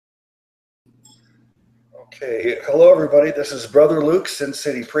Okay, hello everybody. This is Brother Luke, Sin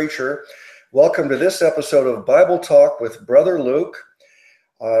City Preacher. Welcome to this episode of Bible Talk with Brother Luke.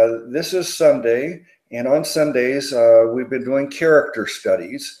 This is Sunday, and on Sundays we've been doing character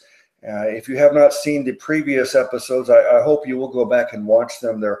studies. If you have not seen the previous episodes, I hope you will go back and watch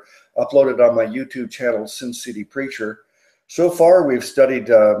them. They're uploaded on my YouTube channel, Sin City Preacher. So far, we've studied,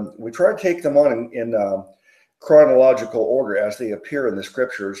 we try to take them on in chronological order as they appear in the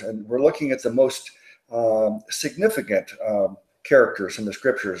scriptures, and we're looking at the most significant characters in the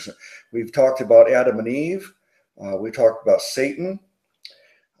scriptures. We've talked about Adam and Eve. We talked about Satan.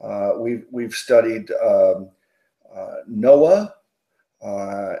 We've studied Noah,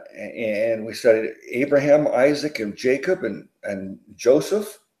 and we studied Abraham, Isaac, and Jacob, and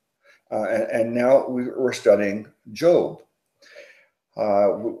Joseph, and now we're studying Job.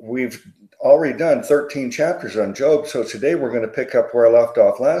 We've already done 13 chapters on Job, so today we're going to pick up where I left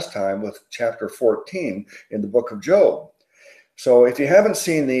off last time with chapter 14 in the book of Job. So if you haven't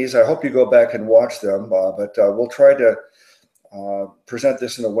seen these, I hope you go back and watch them, but we'll try to present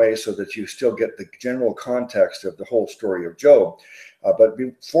this in a way so that you still get the general context of the whole story of Job. But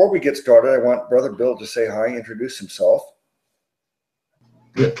before we get started, I want Brother Bill to say hi, introduce himself.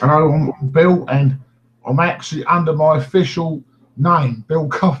 Yeah, hello, I'm Bill, and I'm actually under my official name, Bill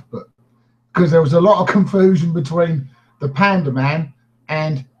Cuthbert, because there was a lot of confusion between the Panda Man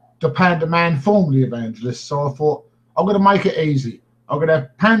and the Panda Man formerly evangelist. So I thought, I'm going to make it easy. I'm going to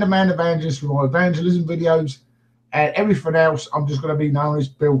have Panda Man evangelist for my evangelism videos, and everything else, I'm just going to be known as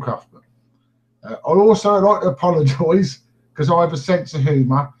Bill Cuthbert. I'd also like to apologise because I have a sense of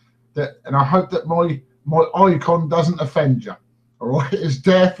humour, and I hope that my icon doesn't offend you. All right, it's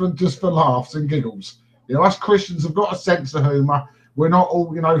there for just for laughs and giggles. You know, us Christians have got a sense of humour. We're not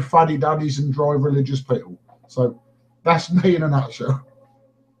all, fuddy-duddies and dry religious people. So that's me in a nutshell.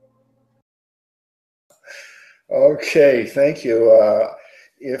 Okay, thank you.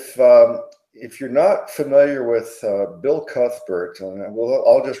 If you're not familiar with Bill Cuthbert,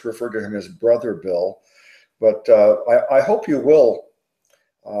 I'll just refer to him as Brother Bill, but I hope you will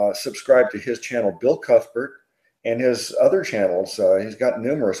subscribe to his channel, Bill Cuthbert, and his other channels. He's got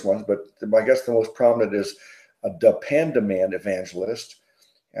numerous ones, but I guess the most prominent is the Panda Man Evangelist.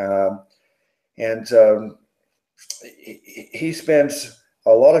 He spends a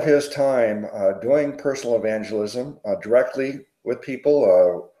lot of his time doing personal evangelism directly with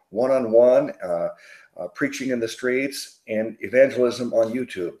people, one-on-one, preaching in the streets, and evangelism on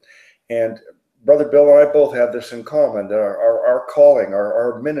YouTube. And Brother Bill and I both have this in common, that our calling,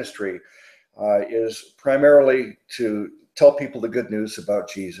 our ministry is primarily to tell people the good news about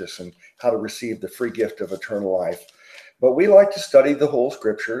Jesus and how to receive the free gift of eternal life. But we like to study the whole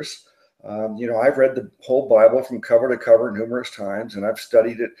scriptures. I've read the whole Bible from cover to cover numerous times, and I've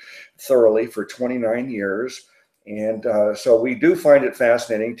studied it thoroughly for 29 years. And so we do find it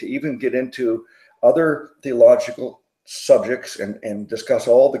fascinating to even get into other theological subjects and discuss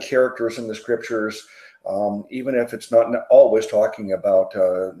all the characters in the scriptures, even if it's not always talking about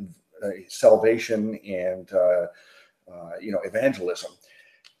salvation and evangelism.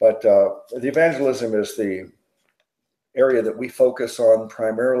 But the evangelism is the area that we focus on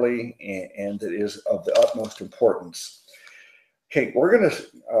primarily, and that is of the utmost importance. Okay, we're going to,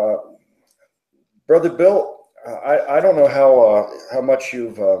 Brother Bill, I don't know how much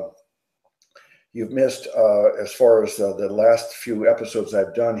you've missed as far as the last few episodes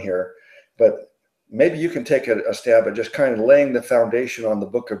I've done here, but maybe you can take a stab at just kind of laying the foundation on the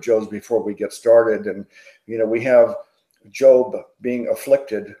book of Job before we get started. And, we have Job being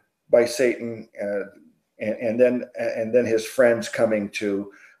afflicted by Satan, and then his friends coming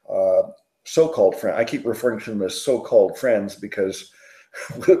to so-called friends. I keep referring to them as so-called friends because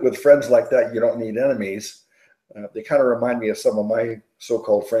with friends like that, you don't need enemies. They kind of remind me of some of my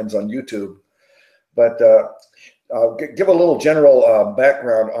so-called friends on YouTube. But give a little general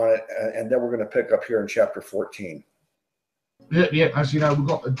background on it, and then we're going to pick up here in chapter 14. Yeah. As you know, we've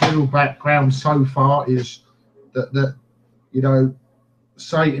got the general background so far is that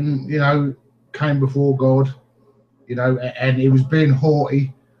Satan, came before God, and he was being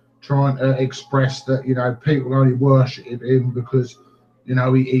haughty, trying to express that, people only worship him because,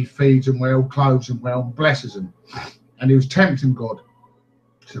 he feeds them well, clothes them well, blesses them. And he was tempting God.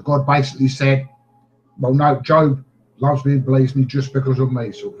 So God basically said, well, no, Job loves me and believes me just because of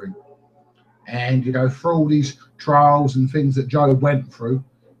me, sort of thing. And, through all these trials and things that Job went through,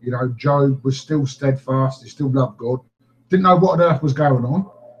 Job was still steadfast. He still loved God. Didn't know what on earth was going on,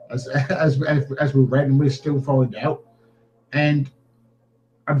 as we read, and we still find out. And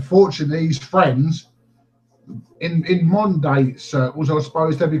unfortunately, his friends, in modern day circles, I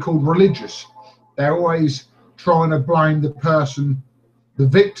suppose they'd be called religious. they're always trying to blame the person, the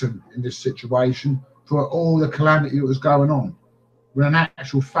victim in this situation, for all the calamity that was going on. When in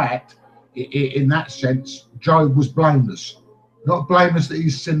actual fact, in that sense, Job was blameless. Not blameless that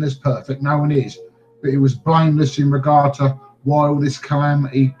he's sinless perfect, no one is, but he was blameless in regard to why all this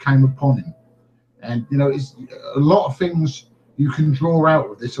calamity came upon him. And it's a lot of things you can draw out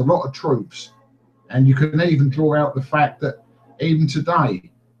of this, a lot of truths. And you can even draw out the fact that even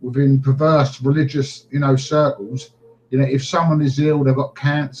today, within perverse religious, circles, if someone is ill, they've got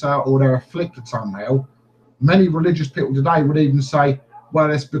cancer or they're afflicted somehow, many religious people today would even say, well,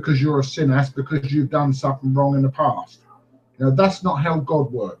 that's because you're a sinner, that's because you've done something wrong in the past. That's not how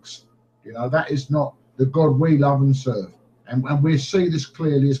God works. That is not the God we love and serve. And we see this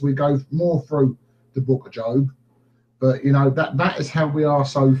clearly as we go more through the book of Job. But, that is how we are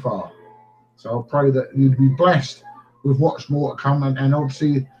so far. So I pray that you'd be blessed with what's more to come. And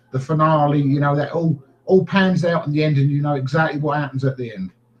obviously the finale, that all pans out in the end, and you know exactly what happens at the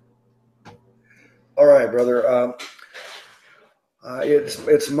end. All right, brother.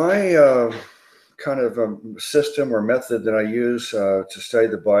 It's my kind of system or method that I use to study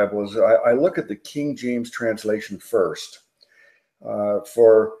the Bible. Is I look at the King James translation first.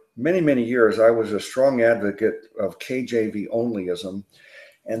 For many years, I was a strong advocate of KJV onlyism,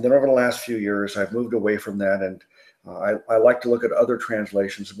 and then over the last few years, I've moved away from that, and I like to look at other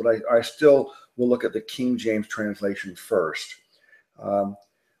translations, but I still will look at the King James translation first.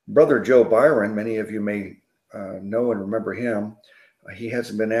 Brother Joe Byron, many of you may know and remember him. He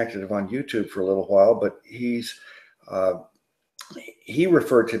hasn't been active on YouTube for a little while, but he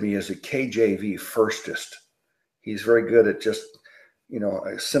referred to me as a KJV firstist. He's very good at just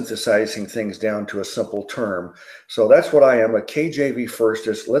synthesizing things down to a simple term. So that's what I am, a KJV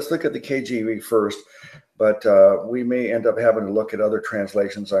firstist. Let's look at the KJV first, but we may end up having to look at other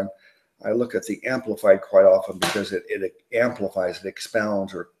translations. I look at the Amplified quite often because it amplifies, it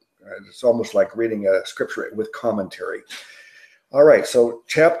expounds, or it's almost like reading a scripture with commentary. All right, so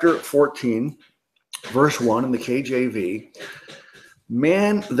chapter 14, verse 1 in the KJV.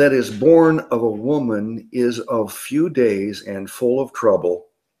 Man that is born of a woman is of few days and full of trouble.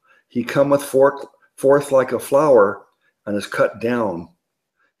 He cometh forth like a flower and is cut down.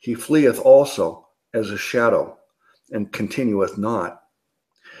 He fleeth also as a shadow and continueth not.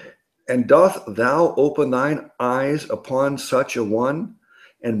 And doth thou open thine eyes upon such a one,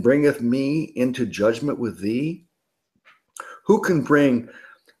 and bringeth me into judgment with thee? Who can bring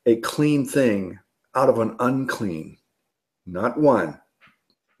a clean thing out of an unclean? Not one.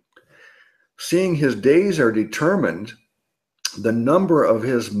 Seeing his days are determined, the number of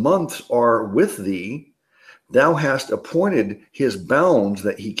his months are with thee, thou hast appointed his bounds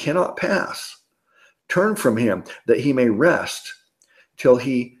that he cannot pass. Turn from him that he may rest, till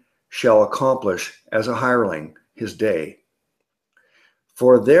he shall accomplish as a hireling his day.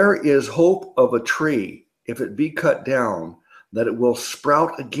 For there is hope of a tree, if it be cut down, that it will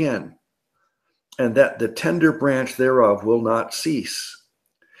sprout again, and that the tender branch thereof will not cease.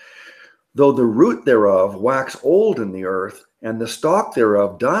 Though the root thereof wax old in the earth, and the stalk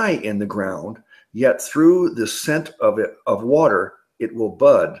thereof die in the ground, yet through the scent of water it will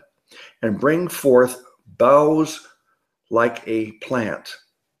bud, and bring forth boughs like a plant.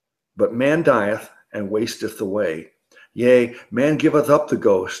 But man dieth and wasteth away. Yea, man giveth up the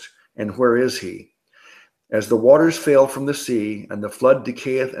ghost, and where is he? As the waters fail from the sea, and the flood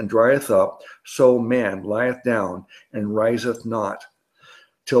decayeth and drieth up, so man lieth down and riseth not.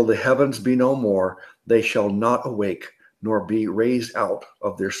 Till the heavens be no more, they shall not awake, nor be raised out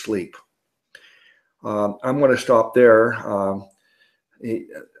of their sleep. I'm going to stop there.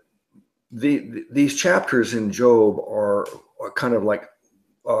 These chapters in Job are kind of like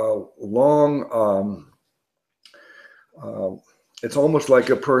long. It's almost like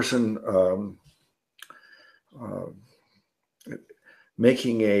a person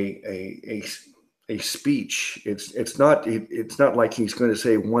making a speech. It's not like he's going to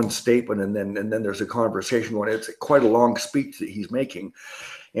say one statement and then there's a conversation going. It's quite a long speech that he's making,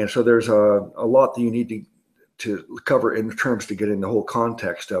 and so there's a lot that you need to cover in terms to get in the whole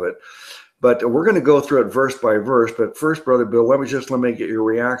context of it. But we're going to go through it verse by verse. But first, Brother Bill, let me get your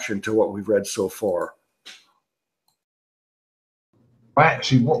reaction to what we've read so far.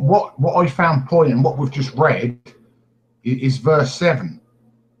 Actually, what I found poignant, what we've just read, is verse 7,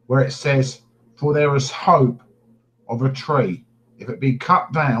 where it says, "For there is hope of a tree. If it be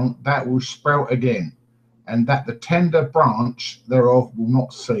cut down, that will sprout again, and that the tender branch thereof will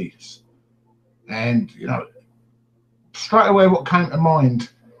not cease." And, straight away what came to mind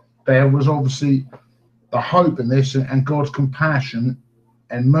there was obviously the hope in this and God's compassion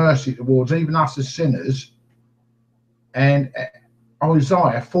and mercy towards even us as sinners. And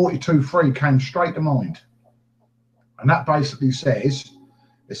Isaiah 42:3 came straight to mind. And that basically says,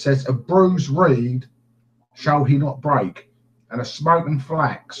 it says, a bruised reed shall he not break, and a smoking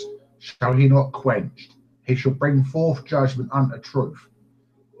flax shall he not quench. He shall bring forth judgment unto truth.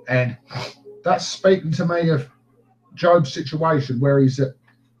 And that's speaking to me of Job's situation where he's at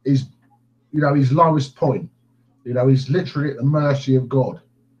his lowest point. He's literally at the mercy of God.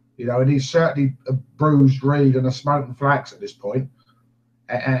 And he's certainly a bruised reed and a smoking flax at this point.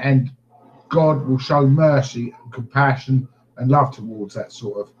 And God will show mercy and compassion and love towards that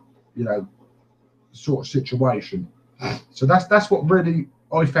sort of situation. So that's what really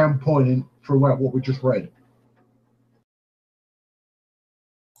I found poignant throughout what we just read.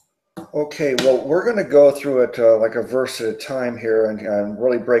 Okay, well, we're going to go through it like a verse at a time here and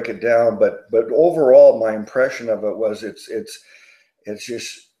really break it down. But overall, my impression of it was it's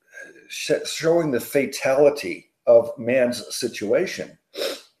just showing the fatality of man's situation.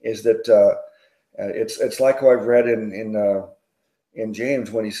 Is that it's like what I've read in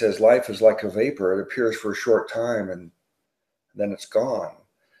James when he says life is like a vapor; it appears for a short time and then it's gone.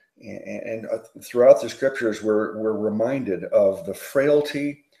 And throughout the scriptures, we're reminded of the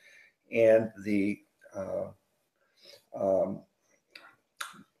frailty and the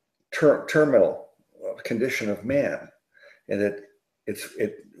terminal condition of man, and that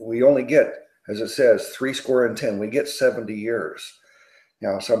we only get, as it says, 70. We get 70 years.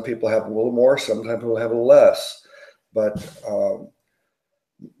 Now, some people have a little more, some people have a little less, but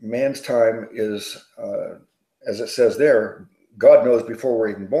man's time is, as it says there, God knows before we're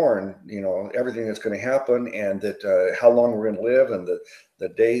even born, everything that's going to happen, and that how long we're going to live, and the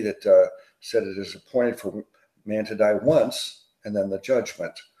day that said it is appointed for man to die once, and then the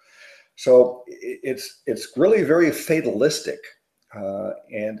judgment. So it's really very fatalistic,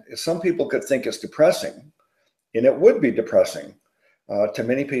 and some people could think it's depressing, and it would be depressing to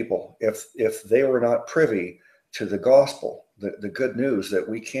many people if they were not privy to the gospel, the good news that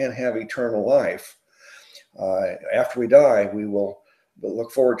we can have eternal life. After we die, we will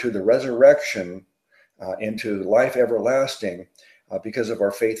look forward to the resurrection into life everlasting because of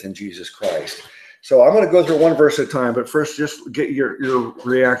our faith in Jesus Christ. So I'm going to go through one verse at a time, but first just get your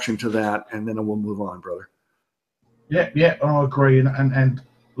reaction to that, and then we'll move on, brother. Yeah, I agree. And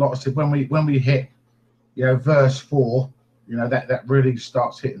like I said, when we hit verse 4, that really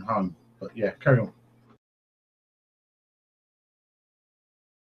starts hitting home. But yeah, carry on.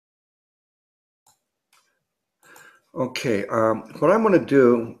 Okay, what I'm going to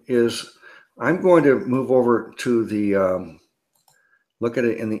do is I'm going to move over to the look at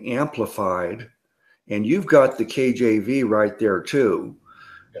it in the Amplified, and you've got the KJV right there too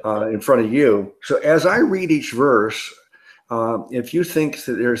in front of you. So as I read each verse, if you think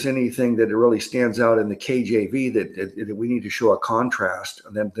that there's anything that really stands out in the KJV that we need to show a contrast,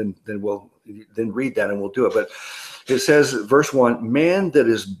 then we'll read that and we'll do it. But it says, verse 1, man that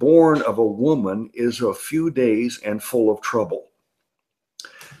is born of a woman is a few days and full of trouble.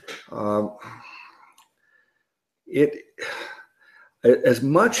 As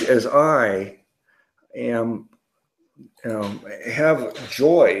much as I am, have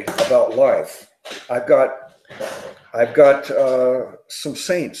joy about life, I've got some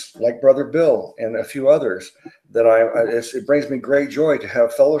saints like Brother Bill and a few others that it brings me great joy to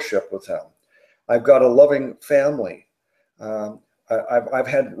have fellowship with them. I've got a loving family. I've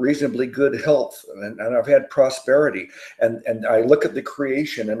had reasonably good health, and I've had prosperity. And I look at the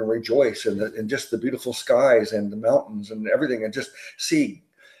creation and rejoice, and just the beautiful skies and the mountains and everything, and just see,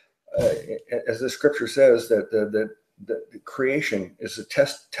 as the scripture says, that the creation is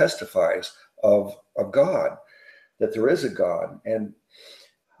testifies of God, that there is a God. And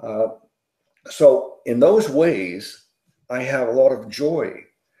so in those ways, I have a lot of joy.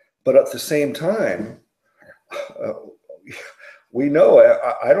 But at the same time, we know,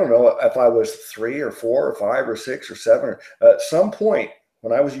 I don't know if I was 3 or 4 or 5 or 6 or 7, at some point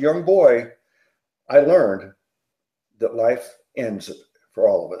when I was a young boy, I learned that life ends for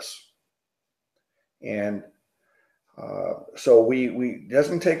all of us. And so it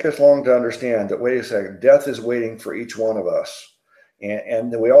doesn't take us long to understand that, wait a second, death is waiting for each one of us.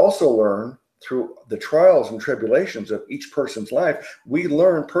 And then we also learn through the trials and tribulations of each person's life, we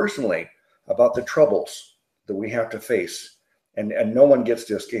learn personally about the troubles that we have to face. And no one gets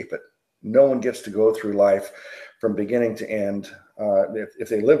to escape it. No one gets to go through life from beginning to end if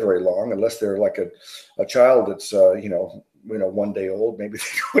they live very long, unless they're like a child that's, 1 day old. Maybe they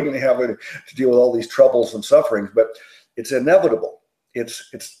wouldn't have to deal with all these troubles and sufferings, but it's inevitable.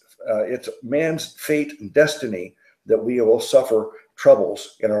 It's man's fate and destiny that we will suffer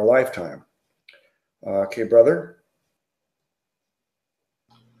troubles in our lifetime. Okay, brother?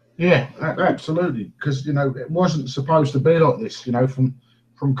 Yeah, absolutely. Because, it wasn't supposed to be like this,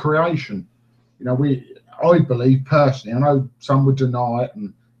 from creation. I believe personally, I know some would deny it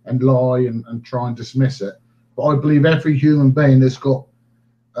and lie and try and dismiss it, but I believe every human being has got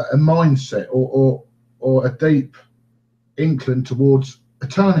a mindset or a deep inkling towards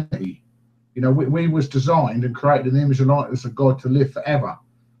eternity. We was designed and created in the image and likeness of God to live forever.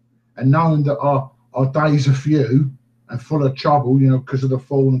 And knowing that our days are few and full of trouble, because of the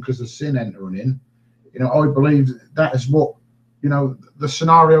fall and because of sin entering in, I believe that is what, the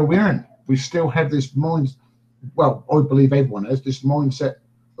scenario we're in. We still have this mind. Well, I believe everyone has this mindset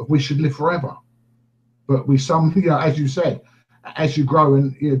of we should live forever. But as you said, as you grow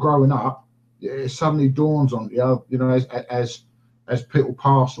and you're growing up, it suddenly dawns on you, as people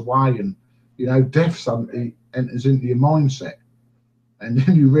pass away and, death suddenly enters into your mindset. And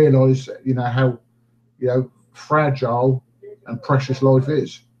then you realise, how, fragile and precious life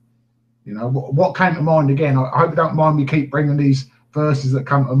is. What came to mind again, I hope you don't mind me keep bringing these verses that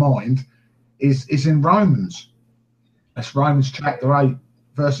come to mind, is in Romans. That's Romans chapter 8,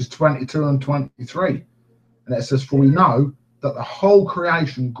 verses 22 and 23. And it says, "For we know that the whole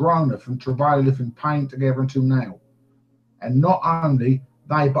creation groaneth and travaileth in pain together until now. And not only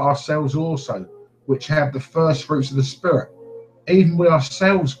they, but ourselves also, which have the first fruits of the Spirit, even we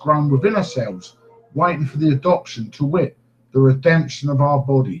ourselves groan within ourselves, waiting for the adoption, to wit, the redemption of our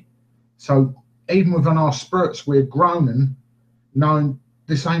body." So even within our spirits, we're groaning, knowing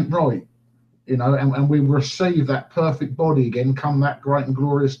this ain't right, and we receive that perfect body again come that great and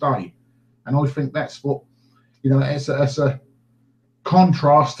glorious day. And I think that's what, it's a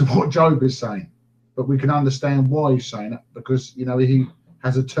contrast to what Job is saying. But we can understand why he's saying it, because, he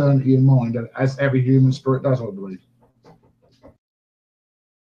has eternity in mind, as every human spirit does, I believe.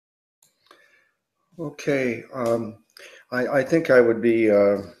 Okay, I think I would be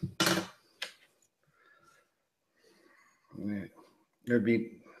it'd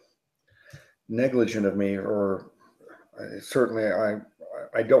be negligent of me, or certainly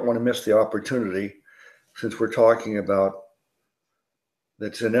I don't want to miss the opportunity, since we're talking about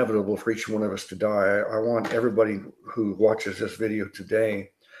that's inevitable for each one of us to die. I want everybody who watches this video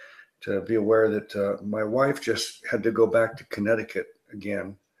today to be aware that my wife just had to go back to Connecticut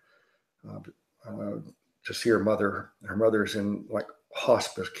again to see her mother. Her mother's in like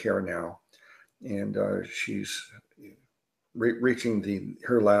hospice care now, and she's reaching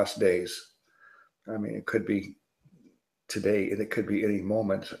her last days. I mean, it could be today, and it could be any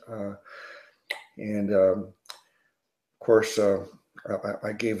moment. And of course,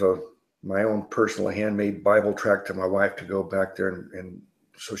 I gave my own personal handmade Bible tract to my wife to go back there and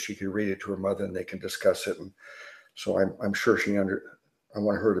so she could read it to her mother and they can discuss it. And so I'm sure I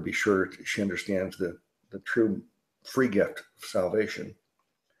want her to be sure she understands the true free gift of salvation.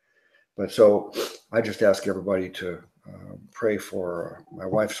 But so I just ask everybody to pray for my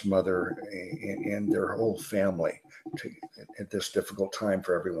wife's mother and their whole family at this difficult time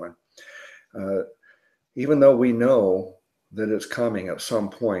for everyone. Even though we know that it's coming at some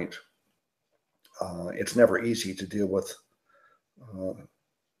point, it's never easy to deal with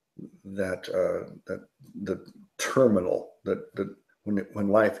that the terminal, that when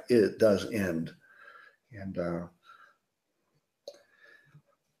life does end. And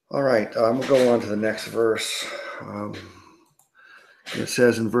all right, I'm gonna go on to the next verse. It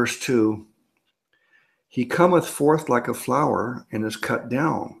says in verse 2, "He cometh forth like a flower and is cut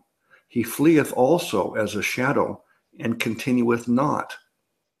down. He fleeth also as a shadow and continueth not."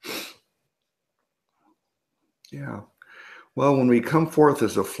 Yeah. Well, when we come forth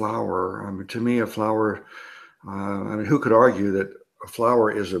as a flower, I mean, to me, a flower, who could argue that a flower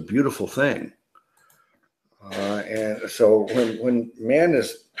is a beautiful thing? And so when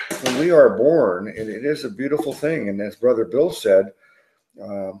we are born, it is a beautiful thing. And as Brother Bill said,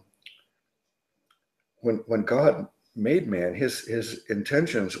 when God made man, his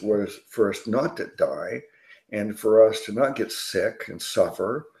intentions was for us not to die and for us to not get sick and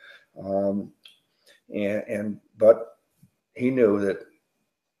suffer. But he knew that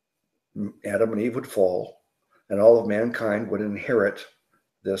Adam and Eve would fall and all of mankind would inherit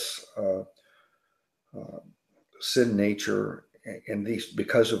this sin nature, and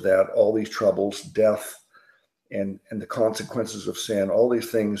because of that, all these troubles, death, and the consequences of sin, all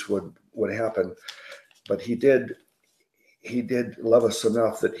these things would happen. But he did love us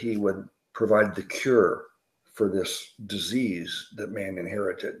enough that he would provide the cure for this disease that man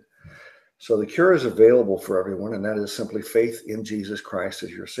inherited. So the cure is available for everyone, and that is simply faith in Jesus Christ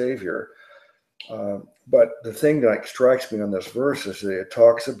as your Savior. But the thing that strikes me on this verse is that it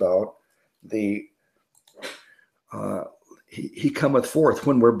talks about the he cometh forth.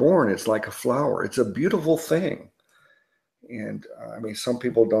 When we're born, it's like a flower. It's a beautiful thing. And I mean, some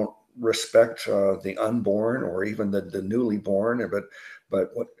people don't respect the unborn or even the newly born, but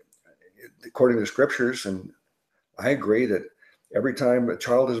what, according to the scriptures, and I agree that every time a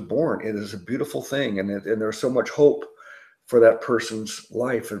child is born, it is a beautiful thing, and there's so much hope for that person's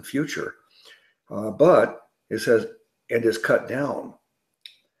life and future. But it says, and is cut down.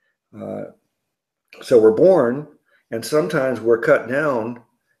 So we're born, and sometimes we're cut down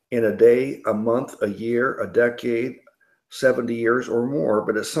in a day, a month, a year, a decade, 70 years or more.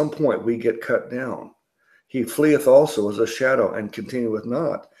 But at some point we get cut down. He fleeth also as a shadow and continueth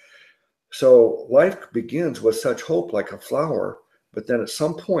not. So life begins with such hope like a flower, but then at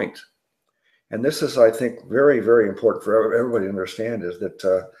some point, and this is, I think, very, very important for everybody to understand, is that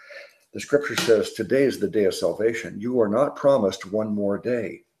the scripture says today is the day of salvation. You are not promised one more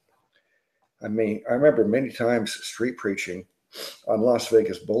day. I mean, I remember many times street preaching on Las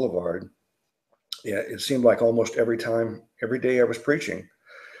Vegas Boulevard. Yeah, it seemed like almost every day I was preaching,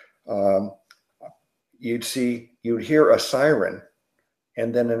 you'd hear a siren,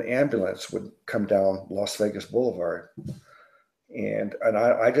 and then an ambulance would come down Las Vegas Boulevard. And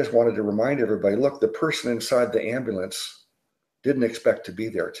I just wanted to remind everybody, look, the person inside the ambulance didn't expect to be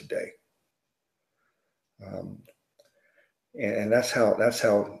there today. And that's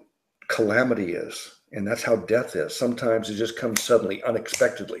how calamity is, and that's how death is. Sometimes it just comes suddenly,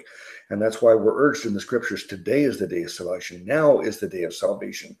 unexpectedly. And that's why we're urged in the scriptures, today is the day of salvation. Now is the day of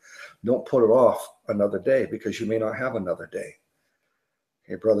salvation. Don't put it off another day, because you may not have another day.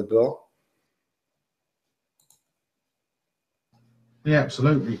 Okay, Brother Bill? Yeah,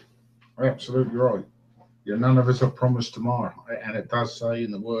 absolutely. Absolutely right. Yeah, none of us are promised tomorrow. And it does say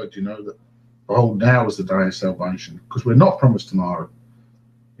in the word, that behold, now is the day of salvation, because we're not promised tomorrow.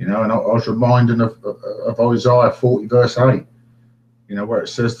 And I was reminded of Isaiah 40, verse 8, where it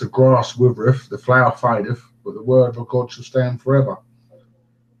says, the grass withereth, the flower fadeth, but the word of God shall stand forever.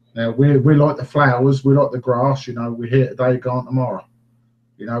 Now, we're like the flowers, we're like the grass, we're here today, gone tomorrow.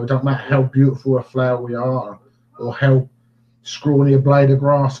 It don't matter how beautiful a flower we are, or how scrawny a blade of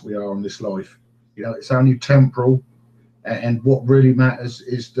grass we are in this life. It's only temporal, and what really matters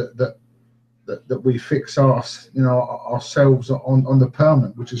is that we fix ourselves on the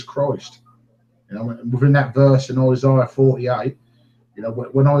permanent, which is Christ. Within that verse in Isaiah 48,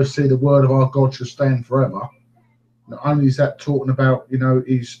 when I see the word of our God shall stand forever, not only is that talking about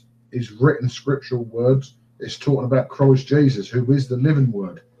his written scriptural words, it's talking about Christ Jesus, who is the living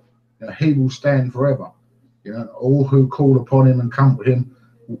word. He will stand forever. All who call upon him and come with him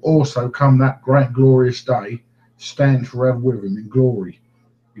will also come that great glorious day, stand forever with him in glory.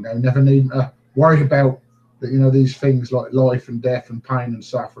 Never need to worry about these things like life and death and pain and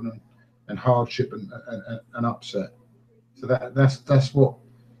suffering and hardship and upset. So that's what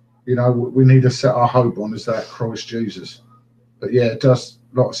we need to set our hope on, is that Christ Jesus. But yeah, it does,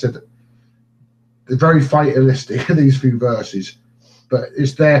 like I said, they're very fatalistic, these few verses, but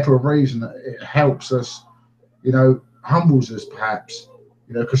it's there for a reason. It helps us, humbles us perhaps,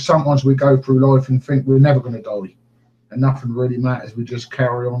 because sometimes we go through life and think we're never going to die and nothing really matters. We just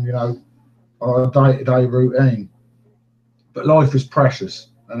carry on, our day-to-day routine. But life is precious,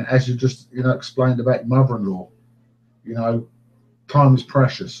 and as you just explained about mother-in-law, time is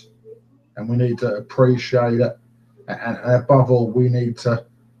precious, and we need to appreciate it, and above all, we need to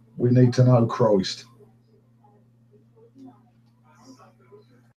know Christ.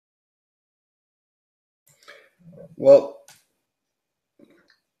 Well,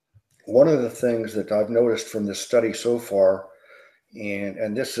 one of the things that I've noticed from this study so far,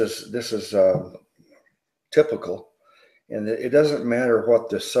 and this is typical, and it doesn't matter what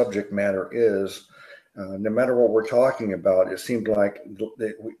the subject matter is, no matter what we're talking about, it seems like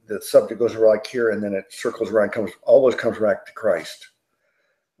the subject goes like here, and then it circles around, always comes back to Christ.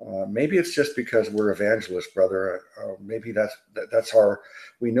 Maybe it's just because we're evangelists, brother. Maybe that's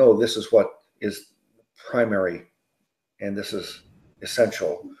we know this is what is primary, and this is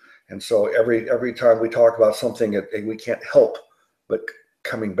essential. And so every time we talk about something, we can't help but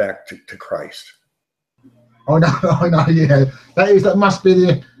coming back to Christ. I know, yeah. That must be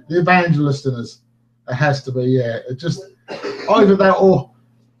the evangelist in us. It has to be, yeah. It just either that, or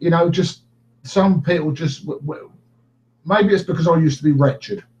just some people just, maybe it's because I used to be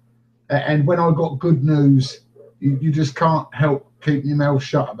wretched, and when I got good news, you just can't help keeping your mouth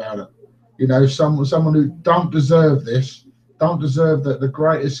shut about it. Someone who don't deserve this, don't deserve the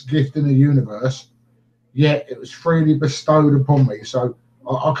greatest gift in the universe, yet it was freely bestowed upon me. So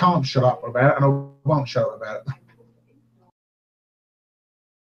I can't shut up about it, and I won't shut up about it.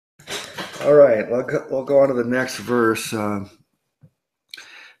 All right, we'll go on to the next verse.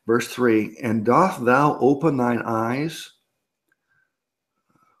 Verse 3, and doth thou open thine eyes?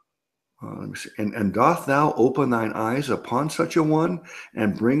 Let me see. And doth thou open thine eyes upon such a one,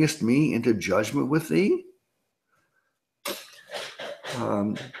 and bringest me into judgment with thee?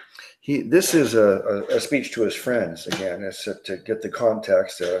 This is a speech to his friends again. It's to get the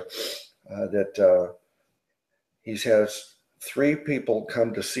context that he has three people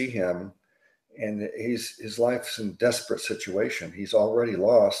come to see him, and his life's in desperate situation. He's already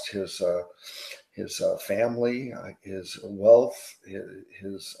lost his family, his wealth,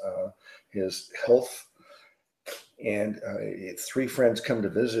 his health, and three friends come to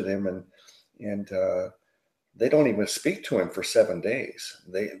visit him, and they don't even speak to him for 7 days.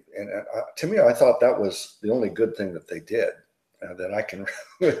 To me, I thought that was the only good thing that they did that I can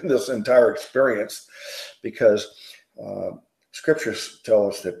this entire experience, because scriptures tell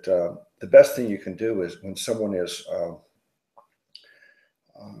us that the best thing you can do is when someone is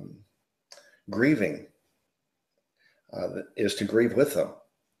grieving, is to grieve with them.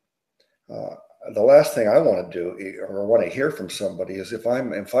 The last thing I want to do or want to hear from somebody is if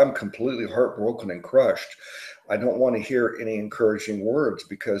I'm completely heartbroken and crushed, I don't want to hear any encouraging words,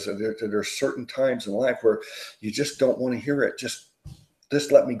 because there's certain times in life where you just don't want to hear it. Just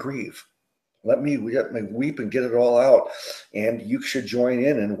let me grieve. Let me weep and get it all out. And you should join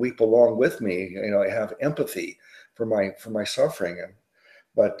in and weep along with me. Have empathy for my suffering.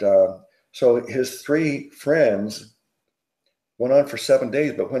 But so his three friends went on for 7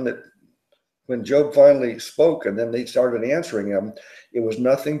 days. But when Job finally spoke and then they started answering him, it was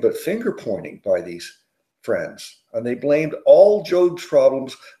nothing but finger pointing by these friends. And they blamed all Job's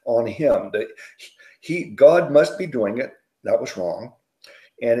problems on him. That God must be doing it. That was wrong.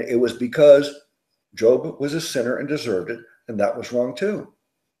 And it was because Job was a sinner and deserved it, and that was wrong too.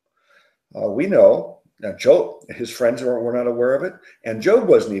 We know that Job, his friends were not aware of it, and Job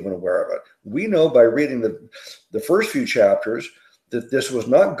wasn't even aware of it. We know by reading the first few chapters that this was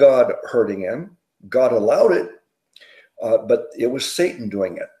not God hurting him. God allowed it, but it was Satan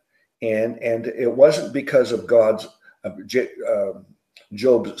doing it. And it wasn't because of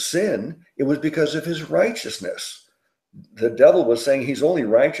Job's sin. It was because of his righteousness. The devil was saying he's only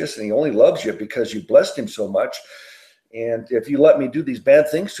righteous and he only loves you because you blessed him so much. And if you let me do these bad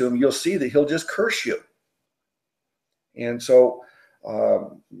things to him, you'll see that he'll just curse you. And so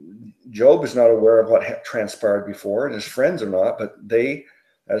Job is not aware of what transpired before, and his friends are not, but they,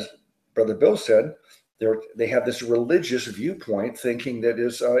 as Brother Bill said, they have this religious viewpoint, thinking that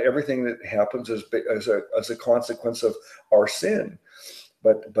is everything that happens as a consequence of our sin.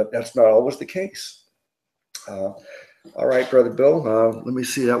 But that's not always the case. All right, Brother Bill, let me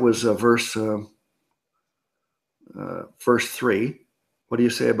see. That was verse 3. What do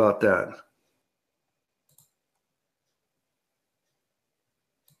you say about that?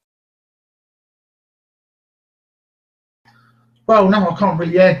 Well, no, I can't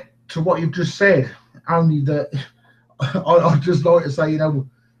really add to what you've just said. Only that I'd just like to say,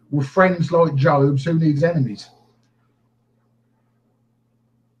 with friends like Job's, who needs enemies?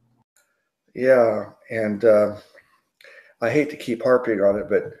 Yeah, and I hate to keep harping on it,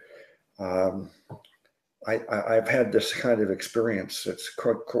 but I've had this kind of experience. It's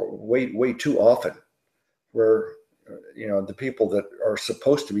way too often, where the people that are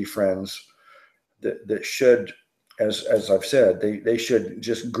supposed to be friends that should, as I've said, they should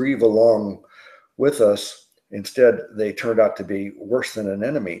just grieve along with us. Instead, they turned out to be worse than an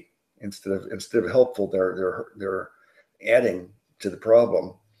enemy. Instead of helpful, they're adding to the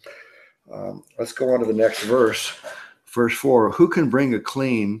problem. Let's go on to the next verse. Verse 4, who can bring a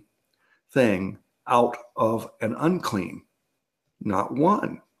clean thing out of an unclean? Not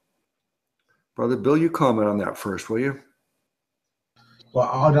one. Brother Bill, you comment on that first, will you? Well,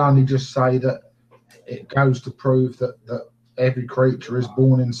 I'd only just say that it goes to prove that every creature is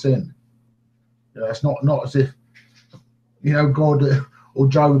born in sin. It's not as if, God or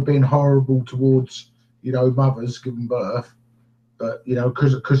Job had been horrible towards, mothers giving birth. But,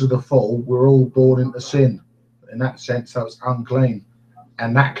 because of the fall, we're all born into sin. In that sense, that's unclean.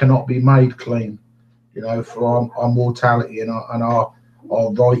 And that cannot be made clean, for our mortality and our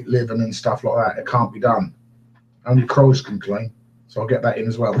right living and stuff like that. It can't be done. Only Christ can clean. So I'll get that in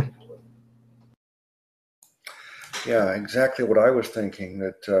as well. Yeah, exactly what I was thinking,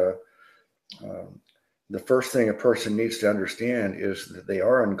 that the first thing a person needs to understand is that they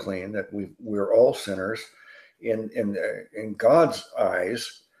are unclean, that we're all sinners. In God's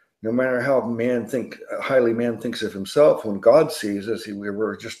eyes, No matter how highly man thinks of himself, when God sees us, we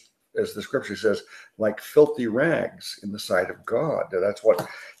were just, as the scripture says, like filthy rags in the sight of God.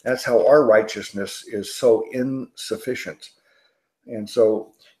 That's how our righteousness is so insufficient. And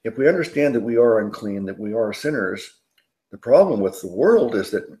so if we understand that we are unclean, that we are sinners, the problem with the world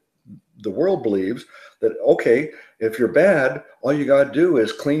is that the world believes that, okay, if you're bad, all you got to do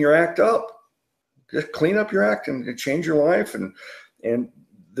is clean your act up. Just clean up your act and change your life. And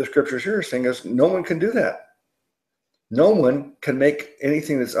the scriptures here are saying us no one can do that. No one can make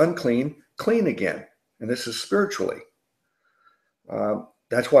anything that's unclean clean again. And this is spiritually.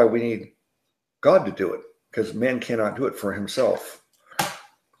 That's why we need God to do it, because man cannot do it for himself.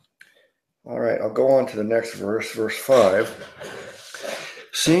 All right, I'll go on to the next verse, verse 5.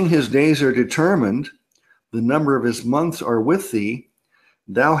 Seeing his days are determined, the number of his months are with thee,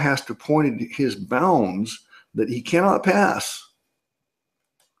 thou hast appointed his bounds that he cannot pass.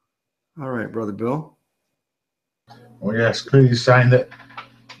 All right, Brother Bill. Well, yes, clearly saying that,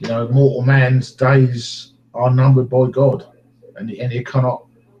 mortal man's days are numbered by God, and you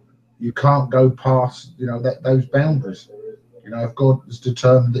can't go past, those boundaries. If God is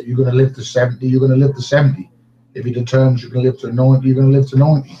determined that you're going to live to 70, you're going to live to 70. If he determines you're going to live to 90, you're going to live to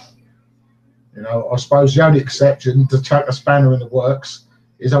 90. I suppose the only exception to chuck a spanner in the works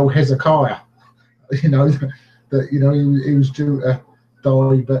is old Hezekiah. He was due to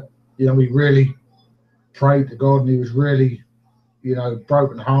die, but he really prayed to God, and he was really,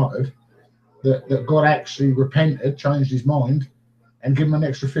 broken-hearted. That God actually repented, changed his mind, and give him an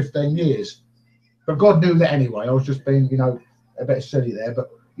extra 15 years. But God knew that anyway. I was just being, a bit silly there. But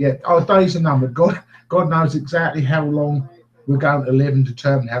yeah, our days are numbered. God knows exactly how long we're going to live and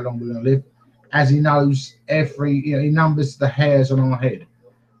determine how long we're going to live, as he knows he numbers the hairs on our head.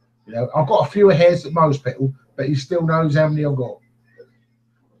 I've got a fewer hairs than most people, but he still knows how many I've got.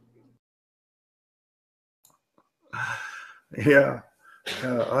 Yeah,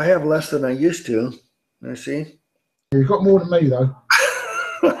 I have less than I used to. I see. You've got more than me, though.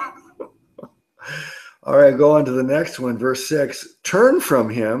 All right, go on to the next one, verse 6. Turn from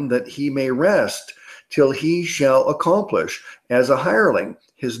him that he may rest till he shall accomplish as a hireling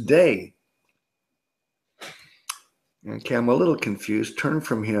his day. Okay, I'm a little confused. Turn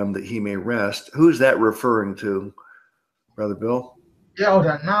from him that he may rest. Who's that referring to, Brother Bill? Yeah, I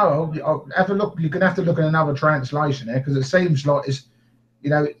don't know. I'll have a look. You're going to have to look at another translation there, because it seems like it's,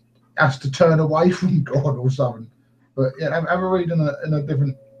 it has to turn away from God or something. But yeah, have a read in a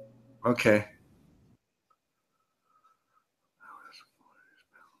different. Okay.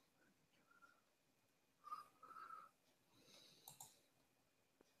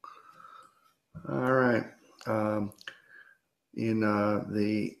 All right. In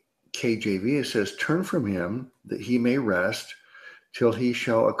the KJV, it says, turn from him that he may rest till he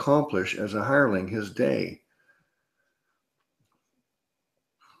shall accomplish as a hireling his day.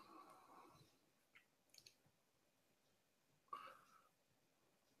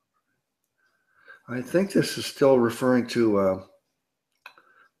 I think this is still referring to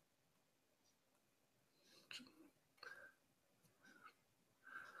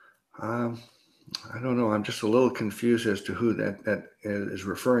I don't know. I'm just a little confused as to who that is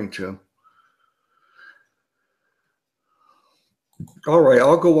referring to. All right,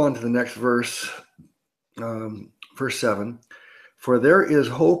 I'll go on to the next verse, verse 7. For there is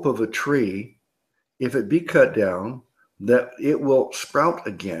hope of a tree, if it be cut down, that it will sprout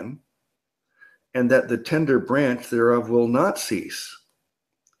again, and that the tender branch thereof will not cease.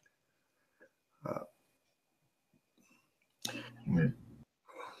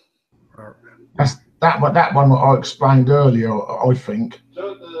 That's that one that I explained earlier, I think.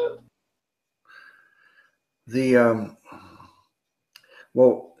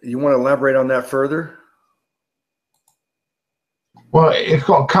 Well, you want to elaborate on that further? Well, it's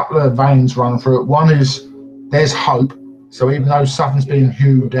got a couple of veins running through it. One is there's hope. So even though something's been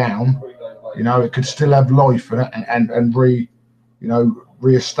hewed down, it could still have life in it and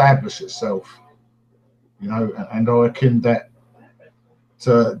reestablish itself. And I reckon that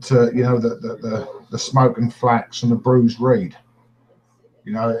to the smoking flax and the bruised reed.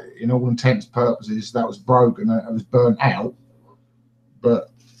 In all intents and purposes, that was broken and it was burnt out.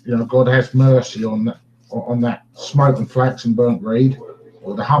 But God has mercy on that smoking flax and burnt reed,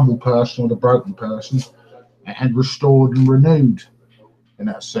 or the humble person or the broken person, and restored and renewed in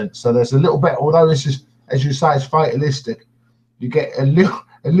that sense. So there's a little bit, although this is, as you say, it's fatalistic, you get a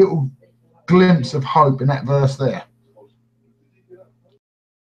little glimpse of hope in that verse there.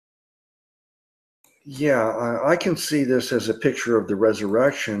 Yeah, I can see this as a picture of the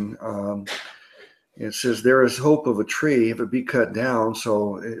resurrection. It says, there is hope of a tree if it be cut down.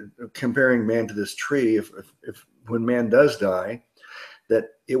 So comparing man to this tree, if when man does die, that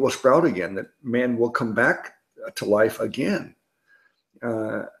it will sprout again, that man will come back to life again.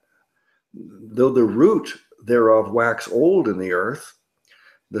 Though the root thereof wax old in the earth,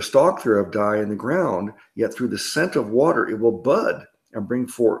 the stalk thereof die in the ground, yet through the scent of water it will bud and bring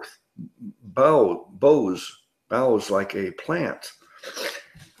forth boughs like a plant.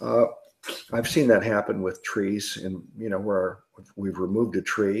 I've seen that happen with trees, and where we've removed a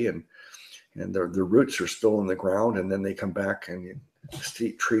tree and the roots are still in the ground, and then they come back and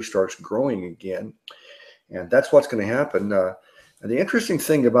the tree starts growing again. And that's what's going to happen. The interesting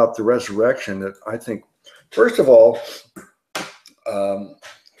thing about the resurrection, that I think, first of all,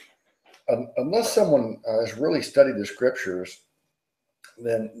 unless someone has really studied the scriptures,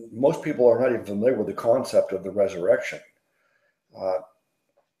 then most people are not even familiar with the concept of the resurrection.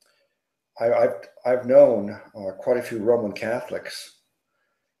 I've known quite a few Roman Catholics,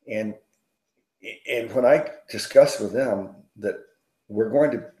 and when I discuss with them that we're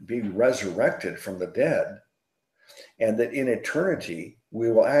going to be resurrected from the dead, and that in eternity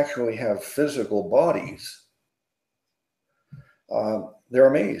we will actually have physical bodies, they're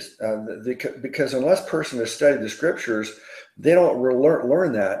amazed, because unless a person has studied the scriptures, they don't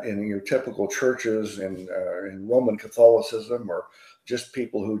learn that in your typical churches and in Roman Catholicism, or just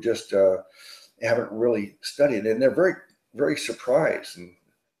people who just haven't really studied. And they're very, very surprised and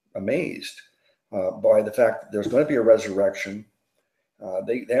amazed by the fact that there's going to be a resurrection.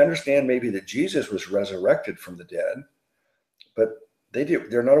 They understand maybe that Jesus was resurrected from the dead, but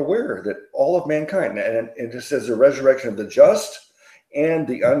they're not aware that all of mankind, and it says the resurrection of the just and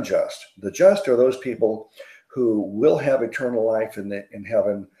the unjust. The just are those people who will have eternal life in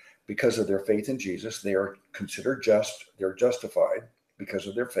heaven because of their faith in Jesus. They are considered just. They're justified because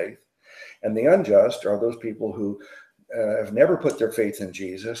of their faith. And the unjust are those people who have never put their faith in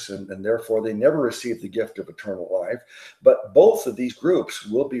Jesus, and therefore they never receive the gift of eternal life. But both of these groups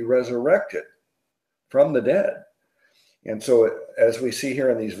will be resurrected from the dead. And so as we see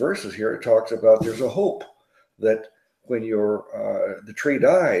here in these verses here, it talks about there's a hope that when the tree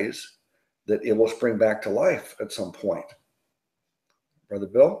dies, that it will spring back to life at some point. Brother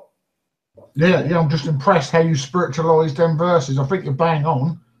Bill? Yeah, I'm just impressed how you spiritualized them verses. I think you're bang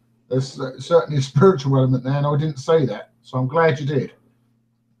on. There's certainly a spiritual element there, and I didn't say that, so I'm glad you did.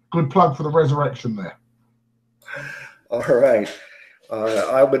 Good plug for the resurrection there. All right.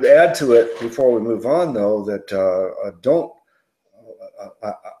 I would add to it before we move on, though, that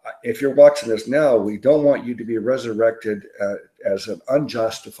if you're watching this now, we don't want you to be resurrected as an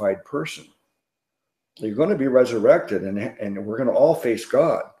unjustified person. You're going to be resurrected, and we're going to all face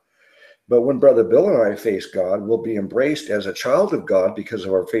God. But when Brother Bill and I face God, we'll be embraced as a child of God because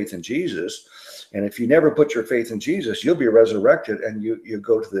of our faith in Jesus. And if you never put your faith in Jesus, you'll be resurrected, and you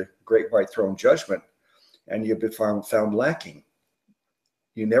go to the great white throne judgment, and you'll be found lacking.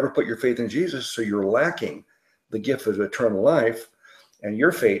 You never put your faith in Jesus, so you're lacking the gift of eternal life, and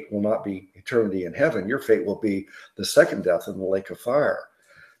your fate will not be eternity in heaven. Your fate will be the second death in the lake of fire.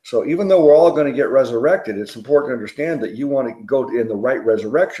 So even though we're all going to get resurrected, it's important to understand that you want to go in the right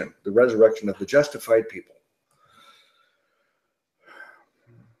resurrection, the resurrection of the justified people.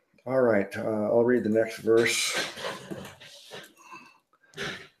 All right, I'll read the next verse.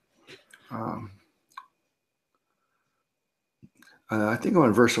 I think I'm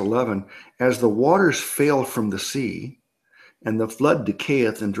on verse 11. As the waters fail from the sea, and the flood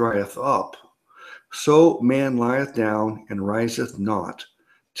decayeth and drieth up, so man lieth down and riseth not,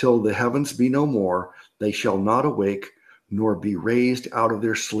 till the heavens be no more. They shall not awake, nor be raised out of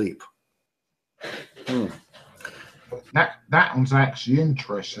their sleep. That one's actually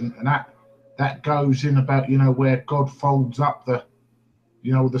interesting, and that goes in about where God folds up the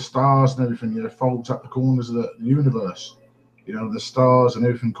the stars and everything. Folds up the corners of the universe. The stars and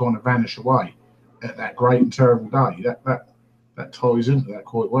everything kind of vanish away at that great and terrible day. That ties into that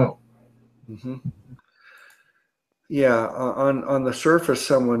quite well. Mm-hmm. Yeah, on the surface,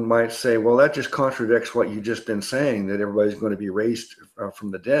 someone might say, well, that just contradicts what you've just been saying, that everybody's going to be raised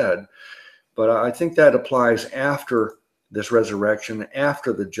from the dead. But I think that applies after this resurrection,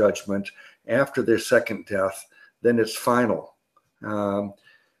 after the judgment, after the second death, then it's final. And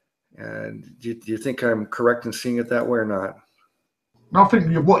do you think I'm correct in seeing it that way or not? I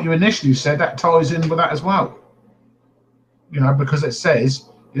think what you initially said, that ties in with that as well. Because it says,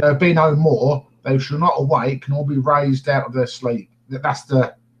 be no more, they shall not awake nor be raised out of their sleep. That's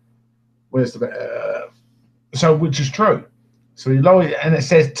so which is true. So and it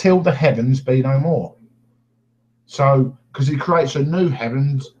says, till the heavens be no more. So, because he creates a new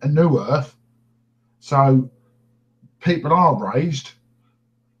heavens, a new earth, So people are raised.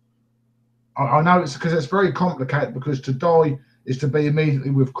 I know it's because it's very complicated, because to die is to be immediately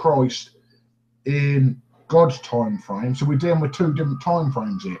with Christ in God's time frame. So we're dealing with two different time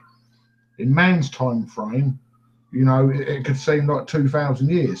frames here. In man's time frame, you know, it could seem like 2,000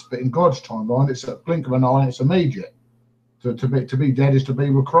 years, but in God's timeline, it's a blink of an eye, and it's immediate. To be dead is to be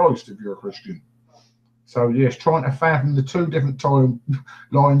with Christ if you're a Christian. So yes, trying to fathom the two different time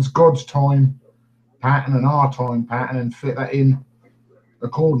lines, God's time pattern and our time pattern, and fit that in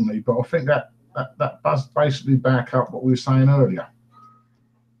accordingly. But I think that does basically back up what we were saying earlier.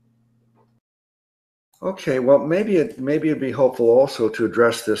 Okay, well, maybe it'd be helpful also to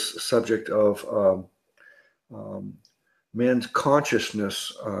address this subject of man's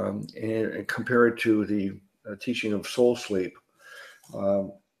consciousness and compare it to the teaching of soul sleep.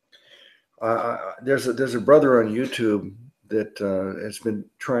 There's a brother on YouTube that has been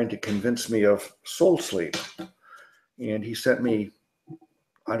trying to convince me of soul sleep, and he sent me,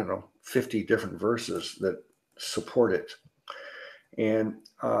 I don't know, 50 different verses that support it. And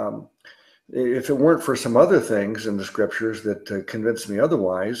if it weren't for some other things in the scriptures that convinced me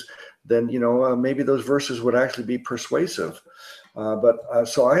otherwise, then maybe those verses would actually be persuasive.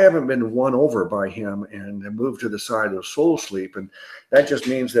 So I haven't been won over by him and moved to the side of soul sleep, and that just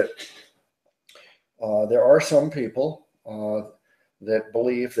means that there are some people that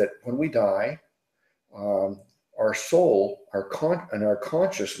believe that when we die, our soul, our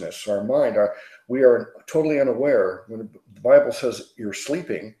consciousness, our mind, we are totally unaware. When the Bible says you're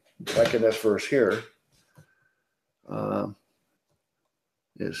sleeping, like in this verse here,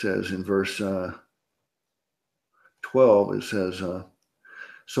 it says in verse 12, it says,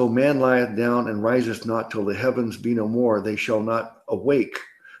 so man lieth down and riseth not till the heavens be no more. They shall not awake,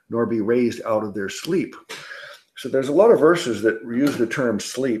 nor be raised out of their sleep. So there's a lot of verses that use the term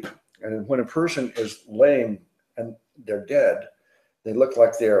sleep. And when a person is laying and they're dead, they look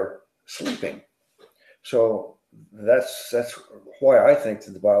like they're sleeping. So that's why I think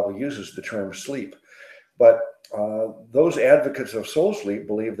that the Bible uses the term sleep. But those advocates of soul sleep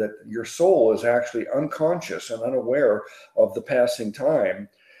believe that your soul is actually unconscious and unaware of the passing time,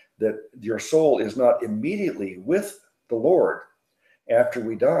 that your soul is not immediately with the Lord after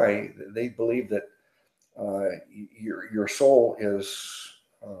we die. They believe that your soul is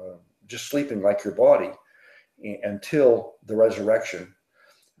just sleeping like your body until the resurrection.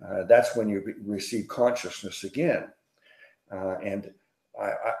 That's when you receive consciousness again. And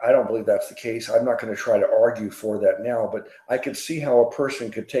I don't believe that's the case. I'm not going to try to argue for that now, but I could see how a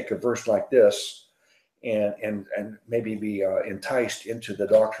person could take a verse like this and maybe be enticed into the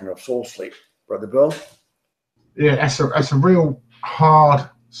doctrine of soul sleep. Brother Bill? Yeah, that's a real hard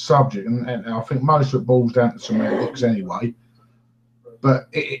subject, and I think most of it boils down to semantics anyway. But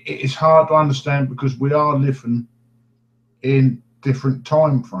it's hard to understand because we are living in different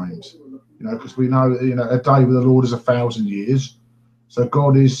time frames, because we know, a day with the Lord is 1,000 years. So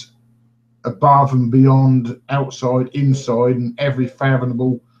God is above and beyond, outside, inside, and every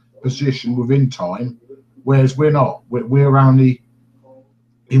fathomable position within time, whereas we're not. We're only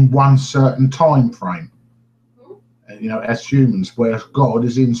in one certain time frame, as humans, where God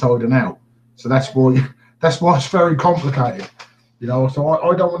is inside and out. So that's why it's very complicated. So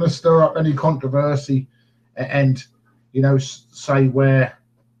I don't want to stir up any controversy and say where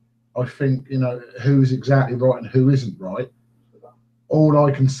I think who's exactly right and who isn't right. All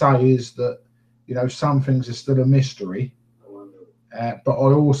I can say is that some things are still a mystery, but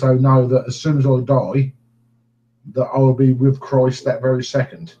I also know that as soon as I die, that I will be with Christ that very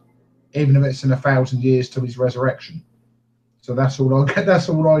second, even if it's in 1,000 years to his resurrection. So that's all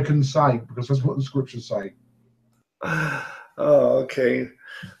I can say, because that's what the scriptures say. Oh, okay.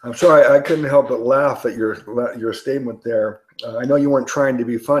 I'm sorry, I couldn't help but laugh at your statement there. I know you weren't trying to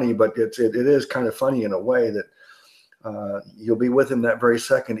be funny, but it is kind of funny in a way that you'll be with him that very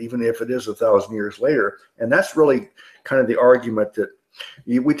second, even if it is 1,000 years later. And that's really kind of the argument that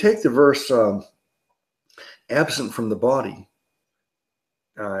we take the verse absent from the body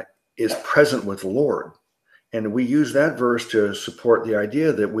is present with the Lord. And we use that verse to support the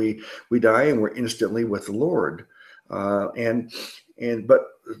idea that we die and we're instantly with the Lord. But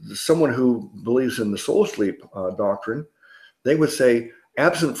someone who believes in the soul sleep doctrine, they would say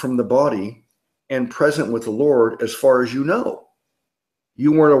absent from the body and present with the Lord as far as you know.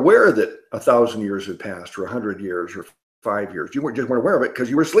 You weren't aware that 1,000 years had passed, or 100 years, or 5 years. You just weren't aware of it because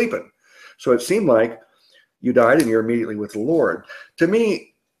you were sleeping. So it seemed like you died and you're immediately with the Lord. To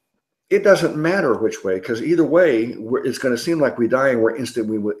me, it doesn't matter which way, because either way, it's going to seem like we die and we're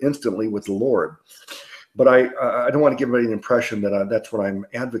instantly with the Lord. But I don't want to give anybody the impression that that's what I'm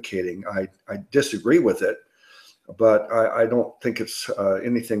advocating. I disagree with it, but I don't think it's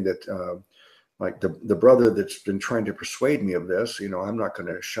anything that like the brother that's been trying to persuade me of this. I'm not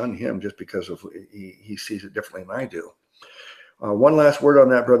going to shun him just because of he sees it differently than I do. One last word on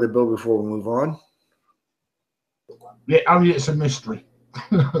that, Brother Bill, before we move on. Yeah, only it's a mystery.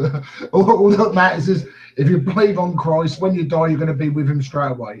 all that matters is if you believe on Christ, when you die, you're going to be with him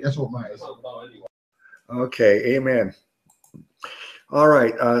straight away. That's what matters. Okay, amen. All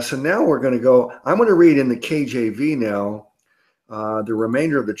right, so now we're going to go. I'm going to read in the KJV now the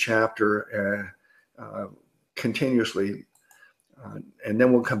remainder of the chapter continuously, and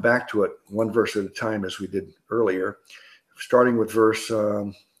then we'll come back to it one verse at a time as we did earlier, starting with verse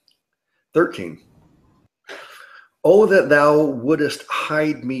 13. Oh, that thou wouldest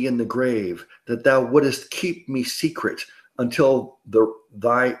hide me in the grave, that thou wouldest keep me secret until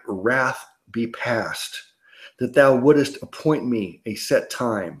thy wrath be past, that thou wouldest appoint me a set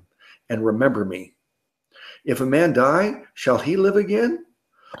time and remember me. If a man die, shall he live again?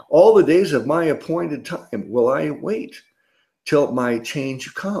 All the days of my appointed time will I wait till my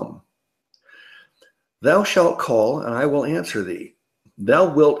change come. Thou shalt call, and I will answer thee. Thou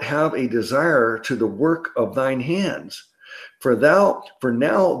wilt have a desire to the work of thine hands. For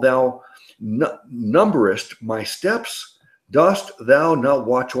now thou numberest my steps. Dost thou not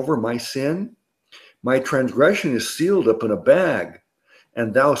watch over my sin? My transgression is sealed up in a bag,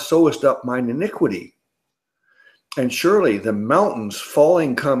 and thou sewest up mine iniquity. And surely the mountains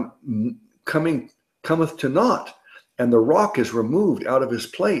falling cometh to naught, and the rock is removed out of his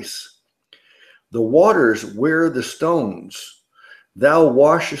place. The waters wear the stones. Thou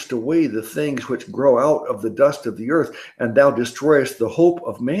washest away the things which grow out of the dust of the earth, and thou destroyest the hope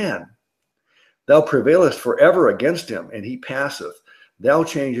of man. Thou prevailest forever against him, and he passeth. Thou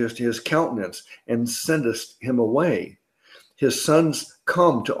changest his countenance, and sendest him away. His sons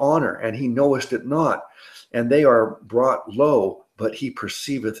come to honor, and he knoweth it not, and they are brought low, but he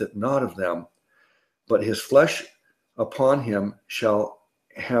perceiveth it not of them. But his flesh upon him shall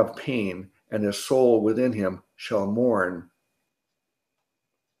have pain, and his soul within him shall mourn.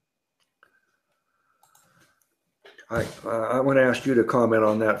 I want to ask you to comment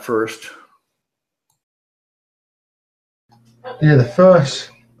on that first. Yeah, like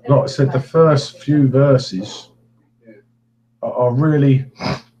I said, the first few verses are really,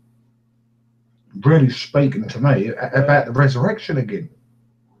 really speaking to me about the resurrection again.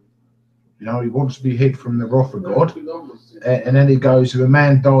 He wants to be hid from the wrath of God. And then he goes, if a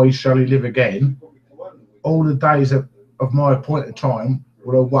man dies, shall he live again? All the days of my appointed time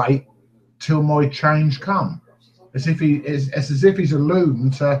will await till my change come. It's as if he's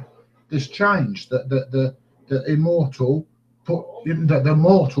alluding to this change that the immortal that the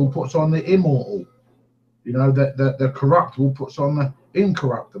mortal puts on the immortal. That the corruptible puts on the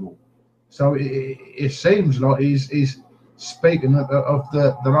incorruptible. So it seems like he's speaking of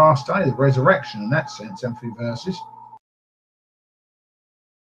the last day, the resurrection in that sense, and few verses.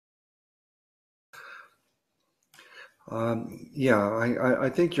 I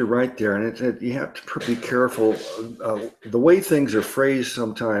think you're right there, and you have to be careful. The way things are phrased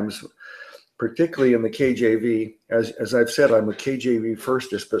sometimes, particularly in the KJV, as I've said, I'm a KJV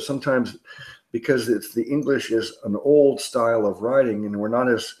firstist, but sometimes because the English is an old style of writing, and we're not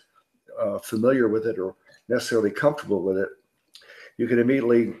as familiar with it or necessarily comfortable with it, you can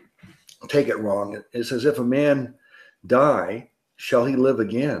immediately take it wrong. It says, if a man die, shall he live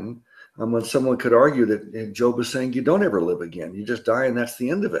again? When someone could argue that Job is saying you don't ever live again, you just die and that's the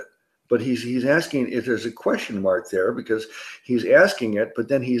end of it. But he's asking if there's a question mark there, because he's asking it, but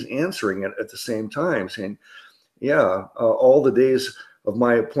then he's answering it at the same time, saying, all the days of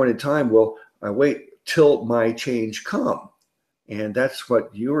my appointed time will I wait till my change come. And that's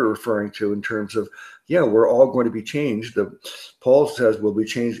what you were referring to in terms of, we're all going to be changed. Paul says we'll be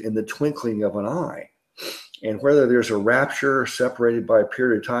changed in the twinkling of an eye. And whether there's a rapture separated by a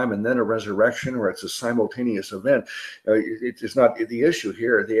period of time and then a resurrection, or it's a simultaneous event, it is not the issue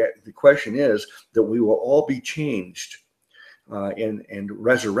here. The question is that we will all be changed and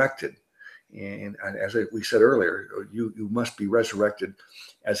resurrected. And as we said earlier, you must be resurrected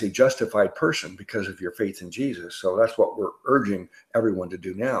as a justified person because of your faith in Jesus. So that's what we're urging everyone to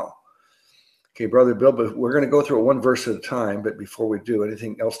do now. Okay, Brother Bill, but we're going to go through it one verse at a time. But before we do,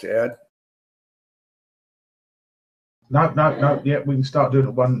 anything else to add? No. Yeah, we can start doing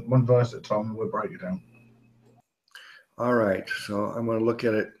it one verse at a time and we'll break it down. All right. So I'm going to look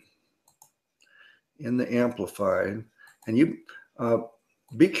at it in the Amplified. And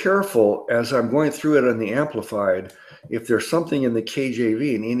be careful as I'm going through it in the Amplified. If there's something in the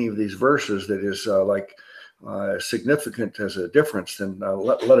KJV in any of these verses that is significant as a difference, then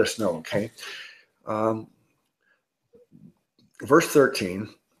let us know, okay? Verse 13,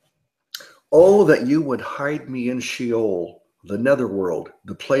 oh, that you would hide me in Sheol, the netherworld,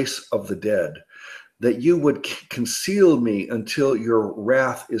 the place of the dead, that you would conceal me until your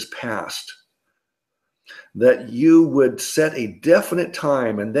wrath is past, that you would set a definite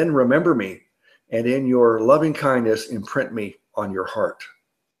time and then remember me, and in your loving kindness imprint me on your heart.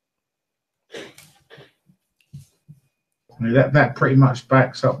 That pretty much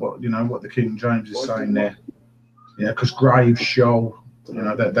backs up what the King James is saying there. Because grave, Sheol,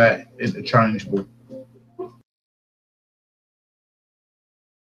 that interchangeable.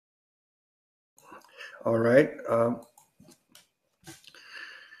 All right.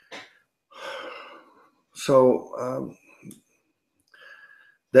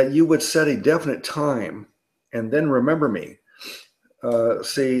 That you would set a definite time and then remember me.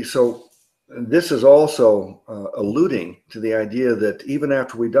 So this is also alluding to the idea that even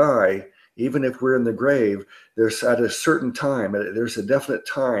after we die, even if we're in the grave, there's at a certain time, there's a definite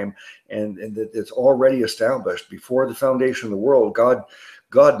time, and that it's already established before the foundation of the world.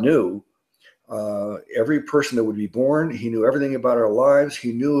 God knew every person that would be born. He knew everything about our lives.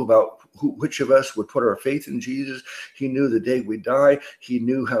 He knew about which of us would put our faith in Jesus. He knew the day we die. He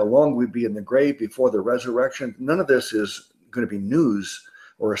knew how long we'd be in the grave before the resurrection. None of this is going to be news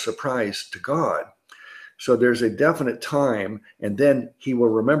or a surprise to God. So there's a definite time, and then he will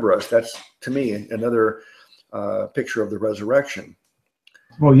remember us. That's, to me, another picture of the resurrection.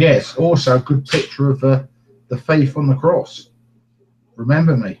 Well, yes, also a good picture of the thief on the cross.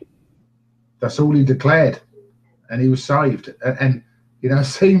 Remember me. That's all he declared, and he was saved. And it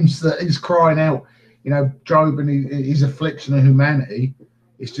seems that he's crying out, Job and his affliction of humanity.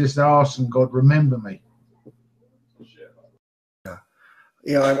 It's just asking God, remember me.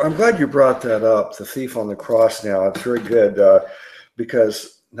 Yeah, I'm glad you brought that up, the thief on the cross now. It's very good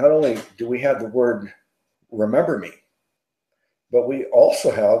because not only do we have the word remember me, but we also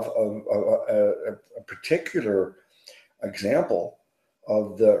have a particular example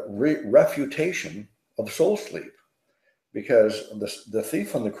of the refutation of soul sleep, because the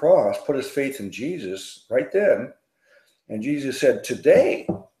thief on the cross put his faith in Jesus right then, and Jesus said, today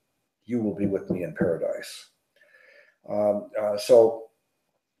you will be with me in paradise.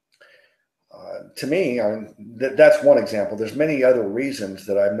 To me, that's one example. There's many other reasons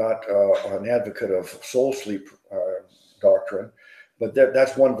that I'm not an advocate of soul sleep doctrine, but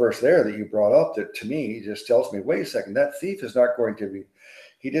that's one verse there that you brought up that to me just tells me, wait a second, that thief is not going to be.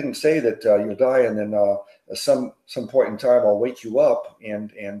 He didn't say that you'll die and then some point in time I'll wake you up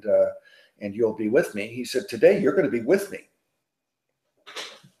and you'll be with me. He said, today you're going to be with me.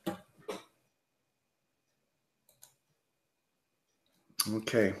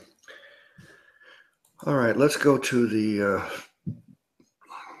 Okay. All right, let's go to the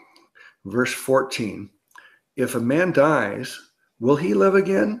verse 14. If a man dies, will he live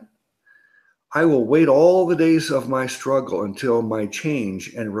again? I will wait all the days of my struggle until my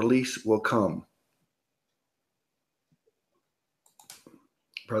change and release will come.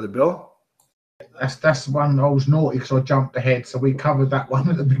 Brother Bill? That's the one I was naughty because I jumped ahead, so we covered that one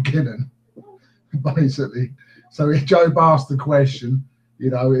at the beginning, basically. So if Job asked the question,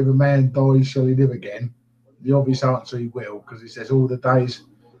 if a man dies, shall he live again? The obvious answer, he will, because he says all the days,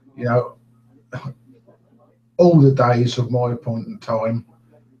 all the days of my appointed time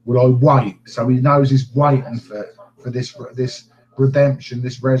will I wait. So he knows he's waiting for this redemption,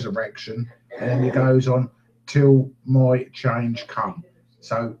 this resurrection, and then he goes on till my change come.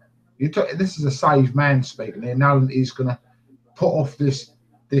 So this is a saved man speaking here, knowing that he's going to put off this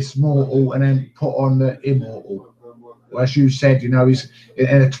mortal and then put on the immortal. Well, as you said, he's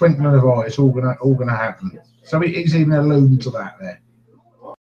in a twinkling of an eye. It's all gonna happen. So he's even alluding to that there.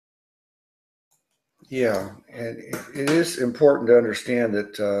 Yeah, and it is important to understand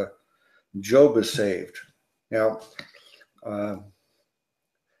that Job is saved. Now, I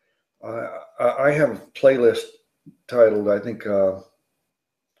have a playlist titled, I think,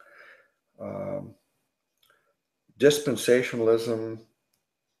 Dispensationalism,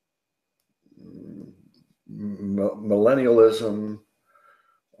 Millennialism,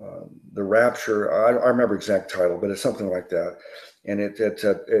 the Rapture. I remember exact title, but it's something like that. And it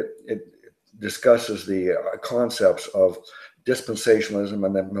discusses the concepts of dispensationalism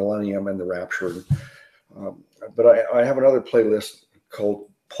and the millennium and the rapture. But I have another playlist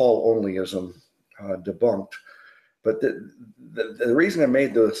called Paul Onlyism, Debunked. But the reason I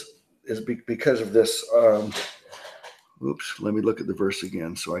made those is because of this Oops, let me look at the verse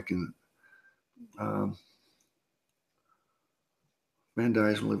again so I can. Man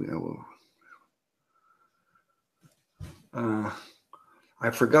dies living. I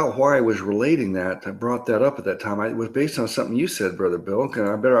forgot why I was relating that. I brought that up at that time. It was based on something you said, Brother Bill.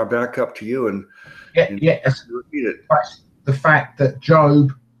 I better back up to you and repeat it. The fact that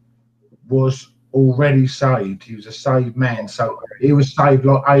Job was already saved. He was a saved man. So he was saved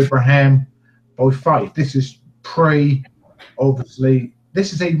like Abraham by faith. This is obviously,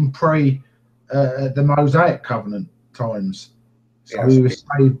 this is even pre the Mosaic covenant times. So he was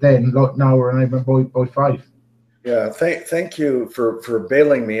saved then like Noah and Abraham by faith. Yeah, thank you for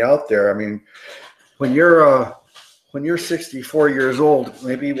bailing me out there. I mean, when you're 64 years old,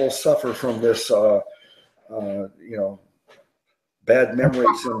 maybe you will suffer from this, bad memory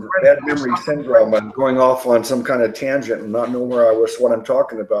syndrome, and going off on some kind of tangent and not know what I'm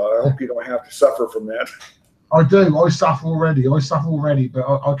talking about. I hope you don't have to suffer from that. I do. I suffer already, but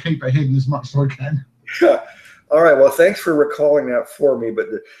I'll keep it hidden as much as I can. Yeah. All right. Well, thanks for recalling that for me. But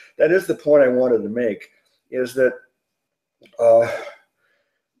that is the point I wanted to make. Is that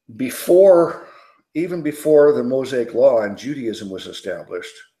even before the Mosaic Law and Judaism was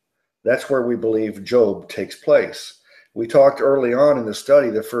established, that's where we believe Job takes place. We talked early on in the study,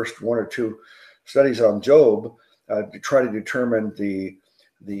 the first one or two studies on Job, to try to determine the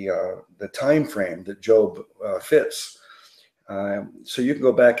time frame that Job fits. So you can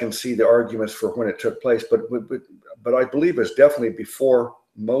go back and see the arguments for when it took place, but I believe it's definitely before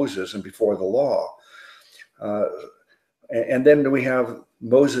Moses and before the law. And then we have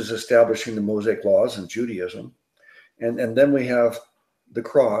Moses establishing the Mosaic laws in Judaism. And then we have the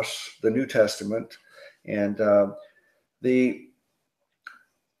cross, the New Testament, and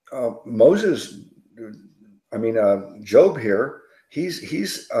Job here,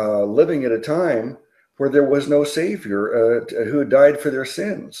 he's living at a time where there was no Savior who died for their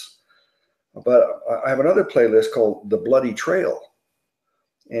sins. But I have another playlist called The Bloody Trail.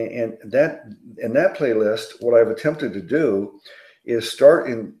 And that in that playlist, what I've attempted to do is start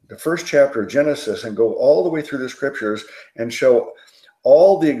in the first chapter of Genesis and go all the way through the scriptures and show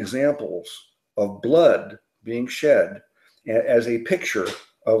all the examples of blood being shed as a picture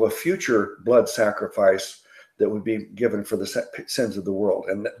of a future blood sacrifice that would be given for the sins of the world.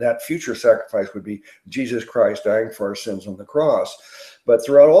 And that future sacrifice would be Jesus Christ dying for our sins on the cross. But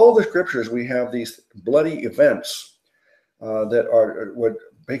throughout all the scriptures, we have these bloody events that are what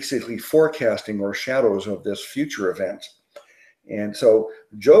basically forecasting or shadows of this future event. And so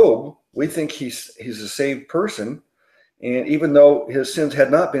Job, we think he's a saved person. And even though his sins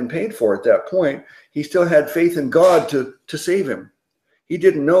had not been paid for at that point, he still had faith in God to save him. He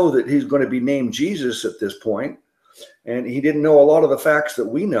didn't know that he's going to be named Jesus at this point, and he didn't know a lot of the facts that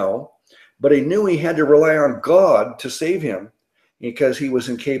we know, but he knew he had to rely on God to save him because he was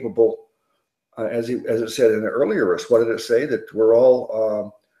incapable, as it said in the earlier verse. What did it say? That we're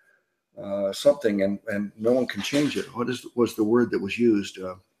all something, and no one can change it. What was the word that was used?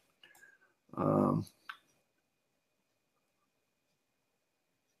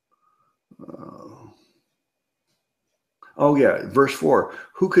 Verse 4,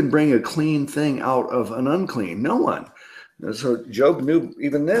 who can bring a clean thing out of an unclean? No one. And so Job knew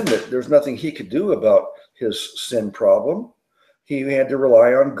even then that there's nothing he could do about his sin problem. He had to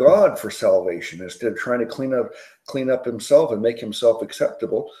rely on God for salvation instead of trying to clean up himself and make himself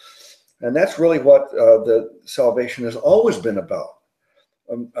acceptable. And that's really what the salvation has always been about.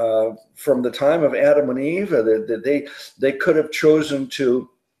 From the time of Adam and Eve, they could have chosen to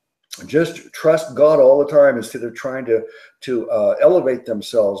just trust God all the time instead of trying to elevate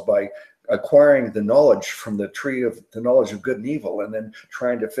themselves by acquiring the knowledge from the tree of the knowledge of good and evil, and then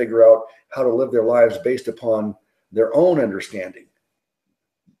trying to figure out how to live their lives based upon their own understanding.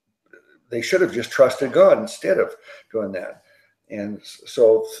 They should have just trusted God instead of doing that. And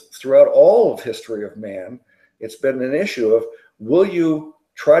so throughout all of history of man, it's been an issue of, will you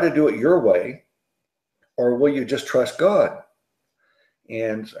try to do it your way, or will you just trust God?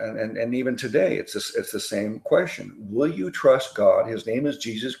 And even today, it's the same question. Will you trust God? His name is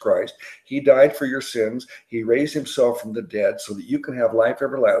Jesus Christ. He died for your sins. He raised himself from the dead so that you can have life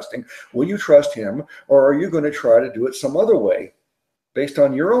everlasting. Will you trust him, or are you going to try to do it some other way based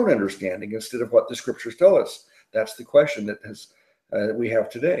on your own understanding instead of what the scriptures tell us? That's the question that we have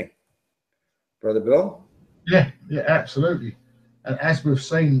today. Brother Bill? Yeah, absolutely. And as we've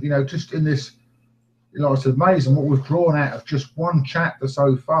seen, just in this, it's amazing what we've drawn out of just one chapter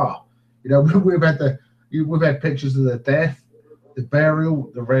so far. We've had pictures of the death, the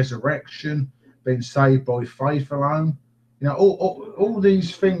burial, the resurrection, being saved by faith alone. All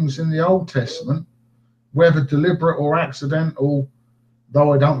these things in the Old Testament whether deliberate or accidental,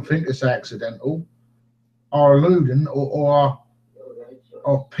 though I don't think it's accidental, are alluding or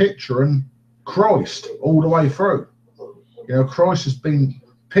are picturing Christ all the way through. You know, Christ has been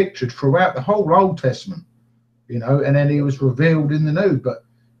pictured throughout the whole Old Testament, you know, and then he was revealed in the New. But,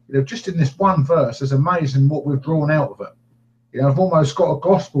 you know, just in this one verse, it's amazing what we've drawn out of it. You know, I've almost got a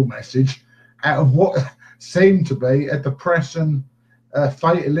gospel message out of what seemed to be a depressing,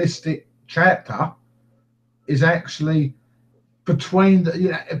 fatalistic chapter is actually between the, you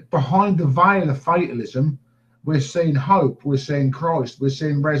know, behind the veil of fatalism, we're seeing hope, we're seeing Christ, we're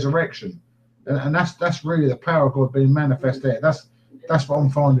seeing resurrection, and that's really the power of God being manifest there. That's what I'm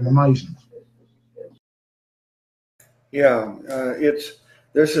finding amazing. Yeah,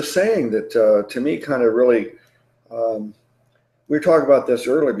 there's a saying that to me kind of really. We were talking about this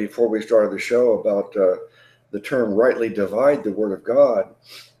earlier before we started the show about the term rightly divide the word of God.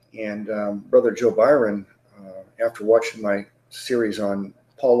 And Brother Joe Byron, after watching my series on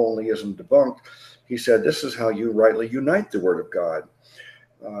Paulinism Debunked, he said, this is how you rightly unite the word of God.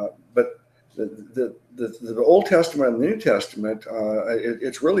 But the Old Testament and the New Testament,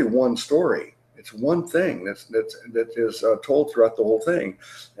 it's really one story. It's one thing that is told throughout the whole thing.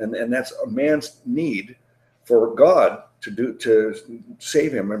 And that's a man's need for God to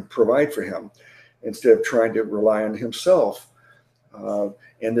save him and provide for him, instead of trying to rely on himself.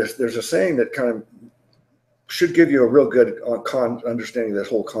 And there's a saying that kind of should give you a real good understanding of this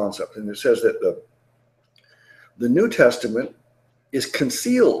whole concept. And it says that the New Testament is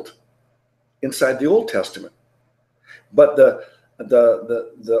concealed inside the Old Testament, but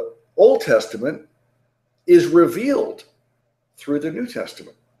the Old Testament is revealed through the New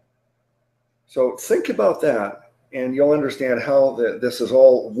Testament. So think about that, and you'll understand how this is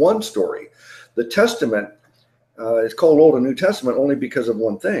all one story. The Testament is called Old and New Testament only because of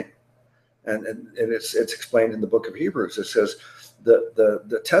one thing, and it's explained in the book of Hebrews. It says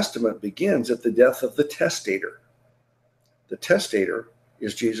the Testament begins at the death of the testator. The testator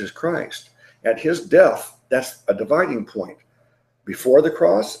is Jesus Christ. At his death, that's a dividing point. Before the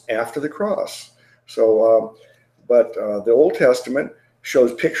cross, after the cross. So, but the Old Testament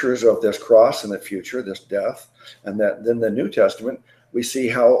shows pictures of this cross in the future, this death, and then the New Testament, we see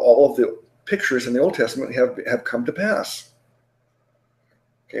how all of the pictures in the Old Testament have come to pass.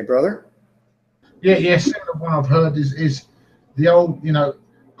 Okay, brother? Yeah. Similar one I've heard is the old, you know,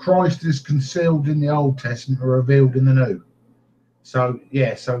 Christ is concealed in the Old Testament or revealed in the New. So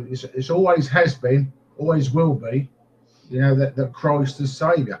yeah, so it's always has been, always will be, you know, that Christ is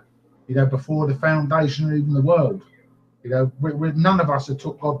Saviour, you know, before the foundation of even the world. You know, none of us have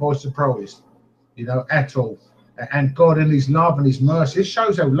took God by surprise, you know, at all. And God in his love and his mercy, it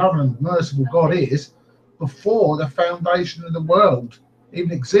shows how loving and merciful God is. Before the foundation of the world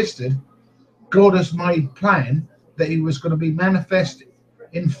even existed, God has made plan that he was going to be manifested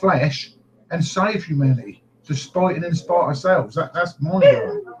in flesh and save humanity, despite and in spite ourselves. That's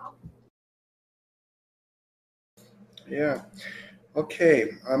mind-blowing. Yeah. Okay,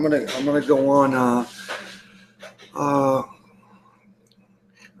 I'm gonna go on.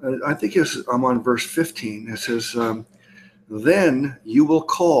 I think I'm on verse 15. It says, "Then you will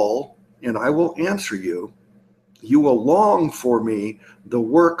call, and I will answer you. You will long for me, the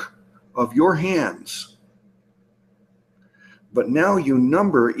work of your hands. But now you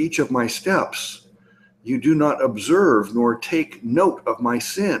number each of my steps. You do not observe nor take note of my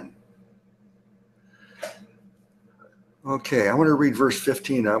sin." Okay, I want to read verse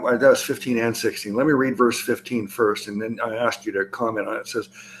 15. That was 15 and 16. Let me read verse 15 first, and then I ask you to comment on it. It says,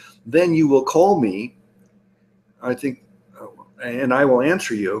 "Then you will call me, I think, and I will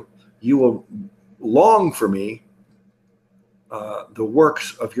answer you. You will long for me, the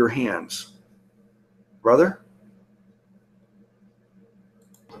works of your hands." Brother?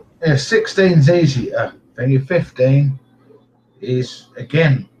 Yeah, 16 is easier. Then your 15 is,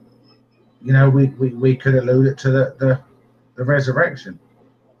 again, you know, we could allude it to the resurrection,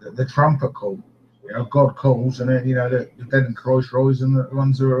 the trumpet call. You know, God calls, and then, you know, the dead in Christ rise, and the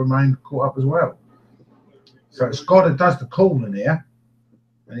ones who remain caught up as well. So it's God that does the calling here,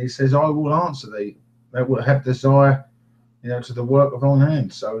 and he says, "I will answer thee. They will have desire, you know, to the work of thine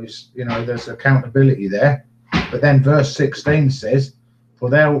hands." So he's, you know, there's accountability there. But then verse 16 says,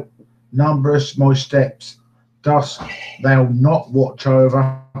 "For thou numberest my steps, dost thou not watch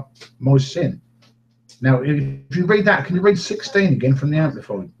over my sin?" Now, if you read that, can you read 16 again from the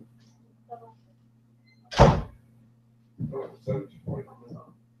Amplified? But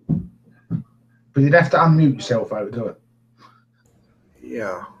you'd have to unmute yourself over to it.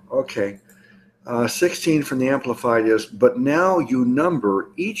 Yeah, okay. 16 from the Amplified is, "But now you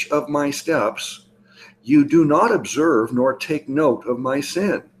number each of my steps. you do not observe nor take note of my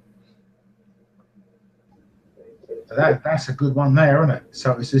sin. That's a good one there, isn't it?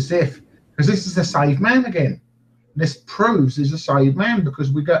 So it's as if, because this is a saved man again. This proves he's a saved man,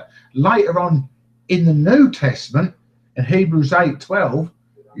 because we got later on in the New Testament, in Hebrews 8:12,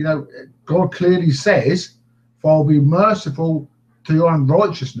 you know, God clearly says, "For I'll be merciful to your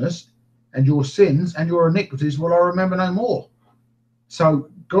unrighteousness, and your sins and your iniquities will I remember no more." So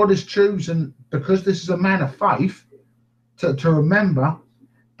God has chosen, because this is a man of faith, to remember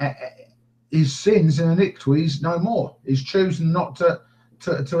his sins and iniquities no more. He's chosen not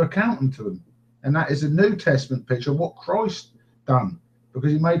to account them to him. And that is a New Testament picture of what Christ done,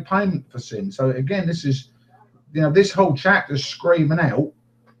 because he made payment for sin. So again, this is, you know, this whole chapter is screaming out,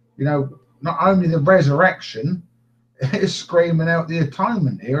 you know, not only the resurrection, it's screaming out the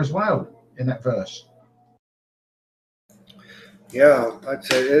atonement here as well in that verse. Yeah, I'd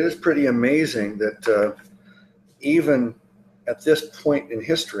say it is pretty amazing that even at this point in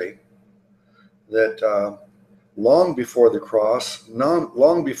history, that long before the cross,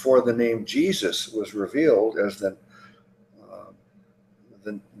 long before the name Jesus was revealed as the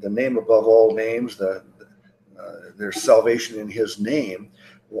name above all names, there's salvation in his name,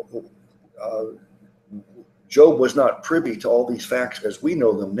 Job was not privy to all these facts as we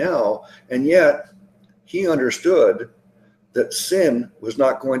know them now, and yet he understood that sin was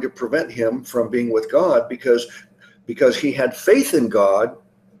not going to prevent him from being with God, because he had faith in God,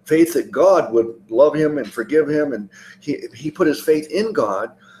 faith that God would love him and forgive him, and he put his faith in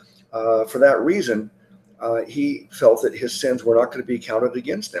God. For that reason, he felt that his sins were not going to be counted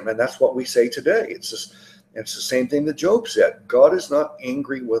against him, and that's what we say today. It's the same thing that Job said. God is not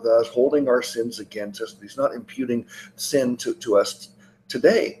angry with us, holding our sins against us. He's not imputing sin to us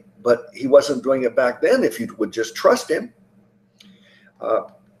today, but he wasn't doing it back then if you would just trust him.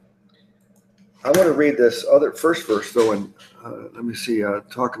 I want to read this other first verse, though, and let me see,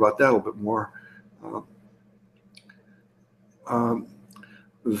 talk about that a little bit more.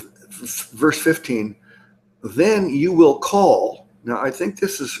 Verse 15, then you will call. Now, I think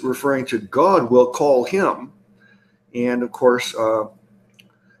this is referring to God will call him. And, of course,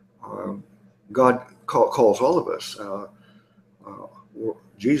 God calls all of us.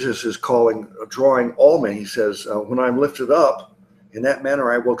 Jesus is drawing all men. He says, when I'm lifted up, in that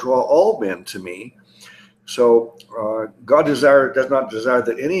manner I will draw all men to me. So God does not desire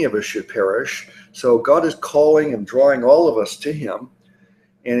that any of us should perish. So God is calling and drawing all of us to him.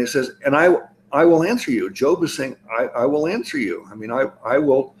 And he says, and I will answer you. Job is saying, I will answer you. I mean, I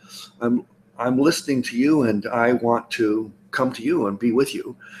will, I'm listening to you, and I want to come to you and be with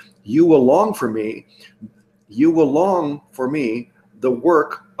you. You will long for me. You will long for me, the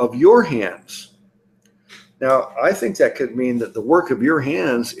work of your hands. Now, I think that could mean that the work of your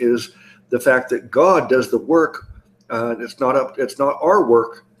hands is the fact that God does the work. It's not our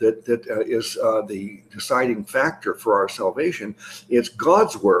work that is the deciding factor for our salvation. It's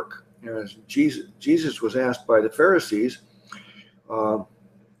God's work. As Jesus was asked by the Pharisees, what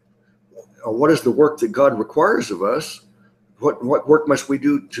is the work that God requires of us? What work must we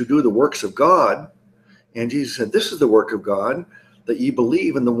do to do the works of God? And Jesus said, this is the work of God, that ye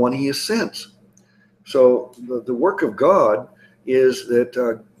believe in the one he has sent. So the work of God is that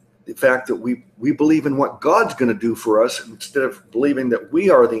the fact that we believe in what God's going to do for us, instead of believing that we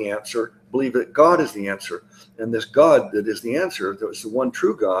are the answer, believe that God is the answer. And this God that is the answer, that is the one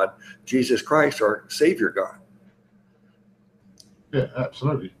true God, Jesus Christ, our Savior God. Yeah,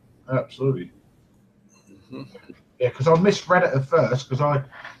 absolutely. Absolutely. Mm-hmm. Yeah, because I misread it at first, because I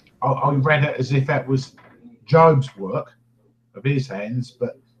read it as if that was Job's work of his hands,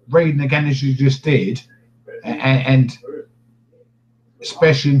 but reading again as you just did, and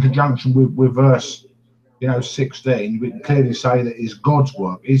especially in conjunction with verse 16, we can clearly say that it's God's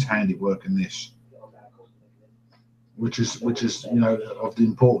work, his handiwork in this, which is of the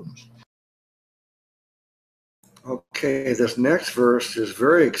importance. Okay, this next verse is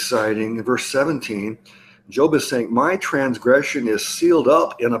very exciting. Verse 17, Job is saying, my transgression is sealed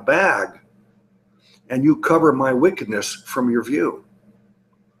up in a bag, and you cover my wickedness from your view.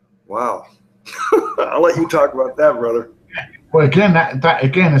 Wow. I'll let you talk about that, brother. Well, again, that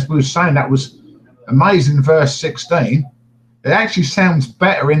again, as we were saying, that was amazing. Verse 16. It actually sounds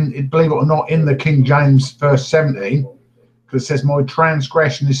better in, believe it or not, in the King James verse 17, because it says, my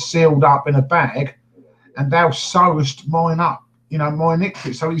transgression is sealed up in a bag, and thou sewest mine up, my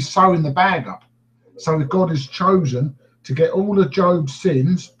iniquity. So he's sewing the bag up. So God has chosen to get all of Job's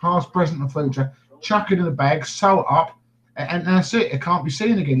sins, past, present, and future, chuck it in a bag, sew it up, and that's it. It can't be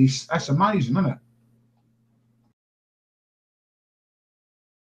seen again. That's amazing, isn't it?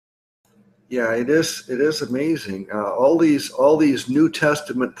 Yeah, it is. It is amazing. All these New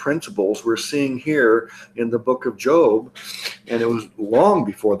Testament principles we're seeing here in the book of Job, and it was long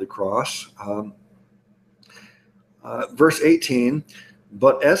before the cross. Verse 18,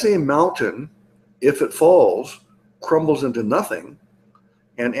 but as a mountain, if it falls, crumbles into nothing,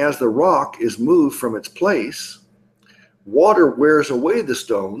 and as the rock is moved from its place, water wears away the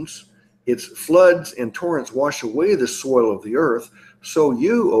stones, its floods and torrents wash away the soil of the earth, so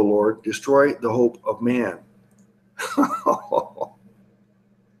you, O Lord, destroy the hope of man.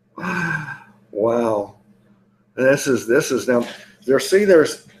 Wow. This is now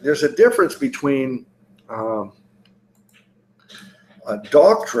there's a difference between a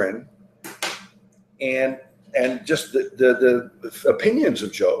doctrine and just the opinions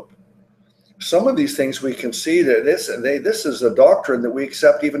of Job. Some of these things we can see that this is a doctrine that we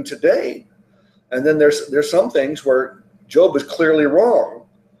accept even today, and then there's some things where Job is clearly wrong.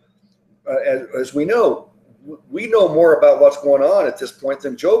 As we know more about what's going on at this point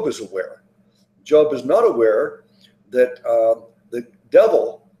than Job is aware. Job is not aware that the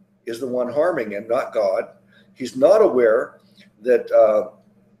devil is the one harming him, not God. He's not aware that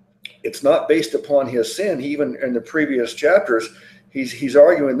it's not based upon his sin. He, even in the previous chapters, he's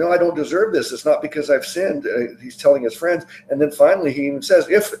arguing, no, I don't deserve this. It's not because I've sinned. He's telling his friends. And then finally he even says,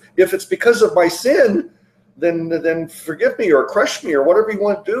 if it's because of my sin, then forgive me or crush me or whatever you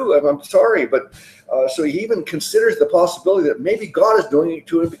want to do. I'm sorry. But so he even considers the possibility that maybe God is doing it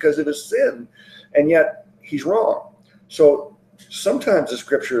to him because of his sin. And yet he's wrong. So sometimes the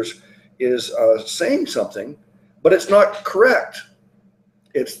scriptures is saying something, but it's not correct.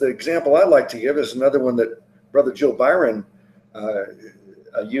 It's the example I like to give is another one that Brother Joe Byron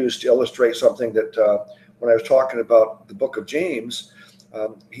used to illustrate something that when I was talking about the book of James,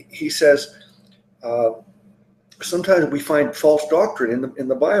 he says sometimes we find false doctrine in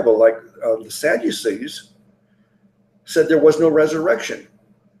the Bible, like the Sadducees said there was no resurrection.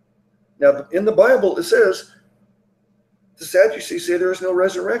 Now in the Bible it says the Sadducees say there is no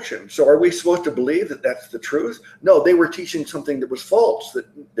resurrection. So are we supposed to believe that that's the truth? No, they were teaching something that was false,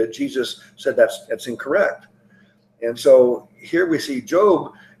 that Jesus said that's incorrect. And so here we see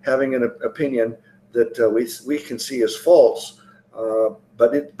Job having an opinion that we can see as false,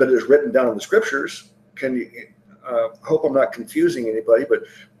 but it is written down in the scriptures. Can you? Hope I'm not confusing anybody, but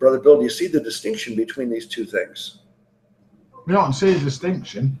Brother Bill, do you see the distinction between these two things? We don't see a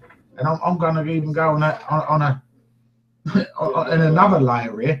distinction, and I'm going to even go on in another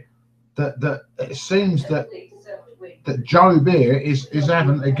layer here that it seems that Job here is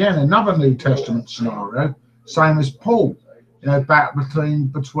having again another New Testament scenario, same as Paul, back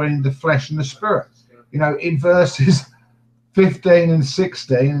between the flesh and the spirit. In verses 15 and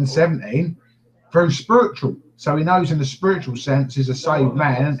 16 and 17, very spiritual. So he knows in the spiritual sense he's a saved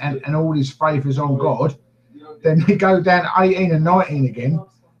man and all his faith is on God. Then he go down 18 and 19 again.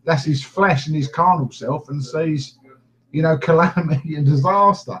 That's his flesh and his carnal self, and sees calamity and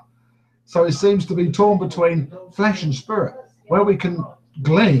disaster. So it seems to be torn between flesh and spirit. Where we can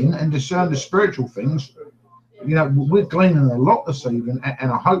glean and discern the spiritual things, we're gleaning a lot this evening,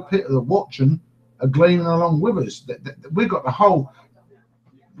 and I hope people that are watching are gleaning along with us. We've got the whole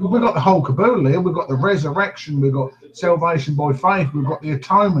caboodle here. We've got the resurrection, we've got salvation by faith, we've got the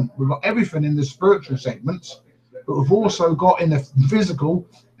atonement, we've got everything in the spiritual segments, but we've also got in the physical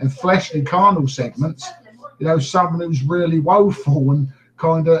and fleshly carnal segments someone who's really woeful and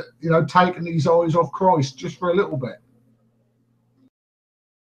kind of, taking his eyes off Christ just for a little bit.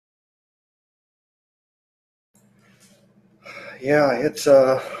 Yeah, it's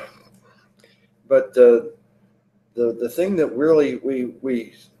but the thing that really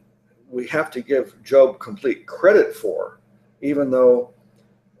we have to give Job complete credit for, even though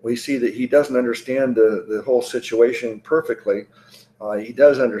we see that he doesn't understand the whole situation perfectly, he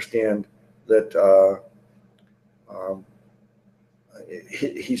does understand that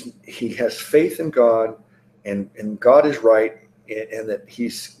he has faith in God, and God is right, and that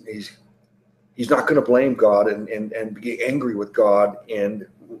he's not going to blame God and be angry with God and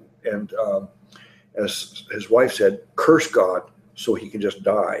as his wife said, curse God so he can just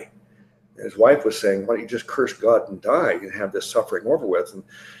die. His wife was saying, why don't you just curse God and die and have this suffering over with?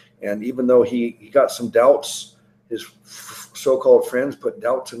 And even though he got some doubts, his so-called friends put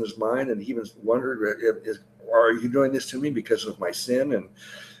doubts in his mind, and he even wondered, are you doing this to me because of my sin?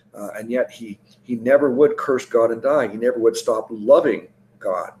 And yet he never would curse God and die. He never would stop loving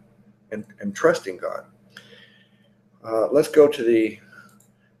God and trusting God. Let's go to the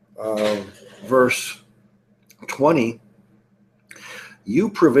verse 20. You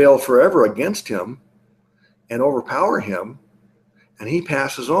prevail forever against him and overpower him, and he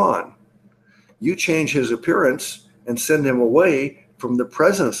passes on. you change his appearance and send him away from the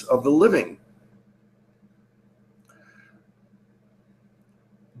presence of the living.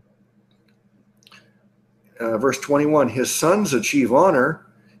 Verse 21, his sons achieve honor,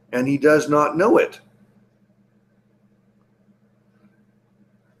 and he does not know it.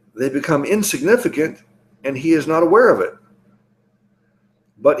 They become insignificant, and he is not aware of it.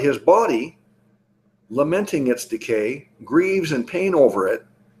 But his body, lamenting its decay, grieves in pain over it,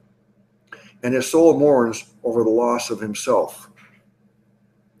 and his soul mourns over the loss of himself.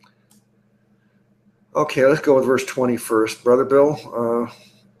 Okay, let's go with verse 20 first. Brother Bill?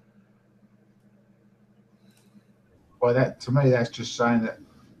 Well, that, to me, that's just saying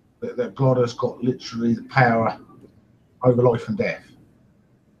that God has got literally the power over life and death.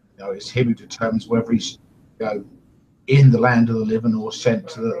 You know, it's him who determines whether he's, you know, in the land of the living or sent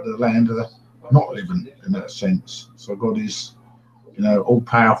to the land of the not living, in that sense. So God is, you know, all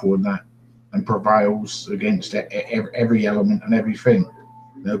powerful in that and prevails against every element and everything.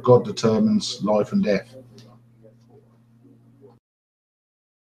 You know, God determines life and death.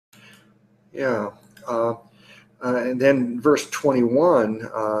 Yeah. And then verse 21,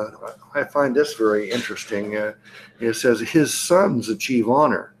 I find this very interesting. It says, his sons achieve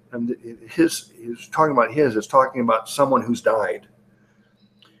honor. And he's talking about it's talking about someone who's died.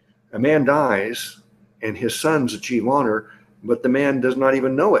 A man dies, and his sons achieve honor, but the man does not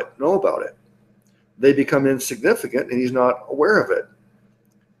even know about it. They become insignificant, and he's not aware of it.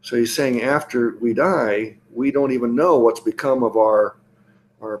 So he's saying after we die, we don't even know what's become of our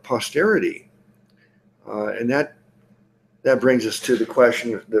posterity. And that brings us to the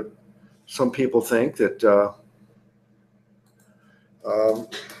question that some people think that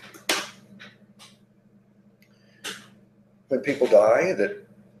when people die, that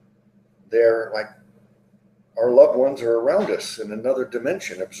they're like our loved ones are around us in another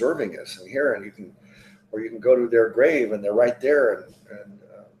dimension, observing us and hearing. You can go to their grave and they're right there, and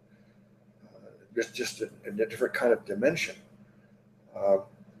just in a different kind of dimension.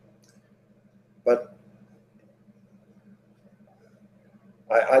 But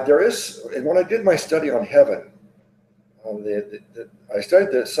there is, and when I did my study on heaven, I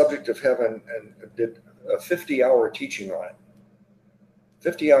studied the subject of heaven and did a 50-hour teaching on it.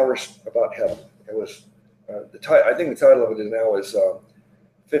 50 hours about heaven. It was I think the title of it now is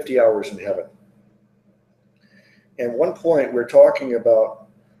 50 Hours in Heaven. And one point we're talking about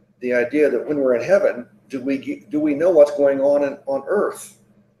the idea that when we're in heaven, do we know what's going on earth?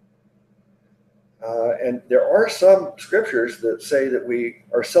 And there are some scriptures that say that we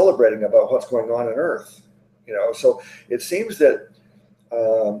are celebrating about what's going on earth. You know, so it seems that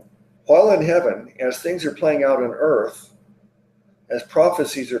while in heaven, as things are playing out on earth, as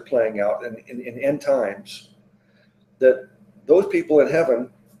prophecies are playing out in end times, that those people in heaven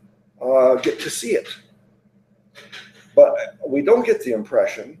get to see it. But we don't get the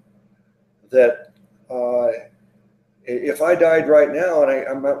impression that if I died right now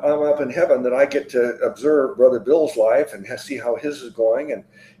and I'm up in heaven, that I get to observe Brother Bill's life and see how his is going,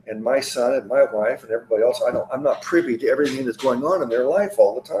 and my son and my wife and everybody else. I'm not privy to everything that's going on in their life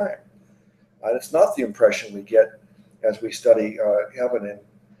all the time. It's not the impression we get as we study heaven, and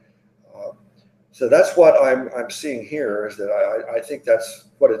so that's what I'm seeing here. Is that I think that's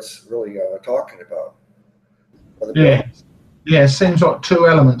what it's really talking about. Yeah, it seems like two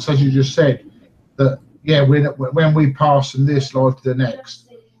elements, as you just said. That when we pass from this life to the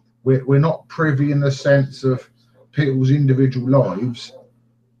next, we're not privy in the sense of people's individual lives,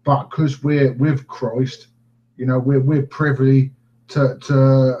 but because we're with Christ, you know, we're privy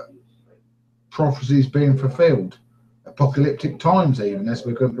to prophecies being fulfilled. Apocalyptic times, even as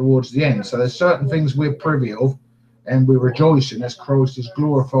we're going towards the end. So there's certain things we're privy of, and we're rejoicing as Christ is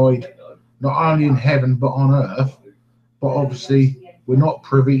glorified not only in heaven but on earth. But obviously we're not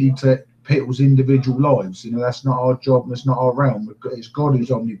privy to people's individual lives. You know, that's not our job and it's not our realm. It's God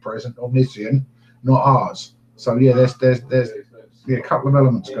who's omnipresent, omniscient, not ours. So yeah, there's a couple of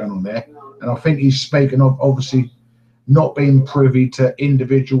elements going on there, and I think he's speaking of obviously not being privy to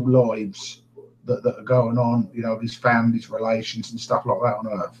individual lives that are going on, you know, his family's relations and stuff like that on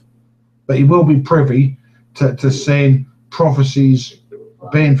earth. But he will be privy to seeing prophecies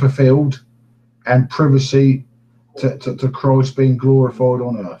being fulfilled and privacy to Christ being glorified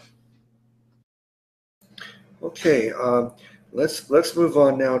on earth. Okay, let's move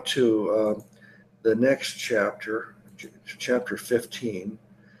on now to the next chapter, chapter 15.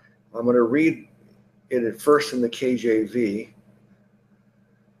 I'm going to read it at first in the KJV.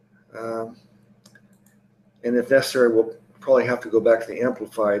 And if necessary, we'll probably have to go back to the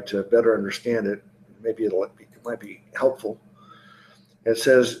Amplified to better understand it. Maybe it might be helpful. It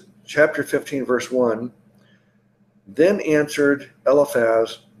says, chapter 15, verse 1, then answered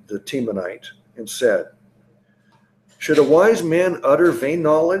Eliphaz the Temanite and said, should a wise man utter vain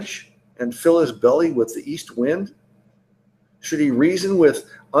knowledge and fill his belly with the east wind? Should he reason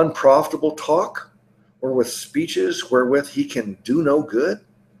with unprofitable talk, or with speeches wherewith he can do no good?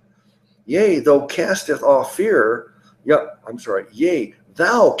 Yea, thou castest off fear, yea,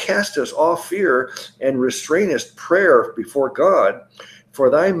 thou castest off fear and restrainest prayer before God, for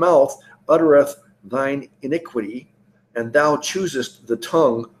thy mouth uttereth thine iniquity, and thou choosest the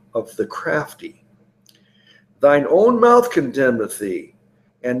tongue of the crafty. Thine own mouth condemneth thee,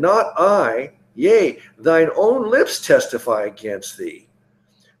 and not I. Yea, thine own lips testify against thee.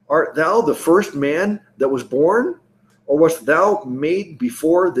 Art thou the first man that was born, or wast thou made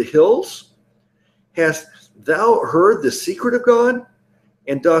before the hills? Hast thou heard the secret of God,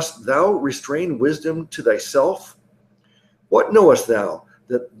 and dost thou restrain wisdom to thyself? What knowest thou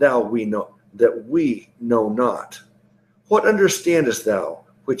that we know not? What understandest thou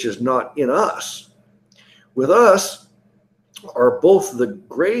which is not in us? With us are both the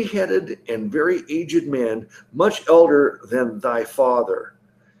gray-headed and very aged men, much elder than thy father,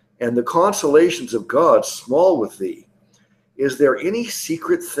 and the consolations of God small with thee. Is there any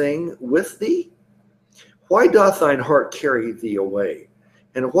secret thing with thee? Why doth thine heart carry thee away?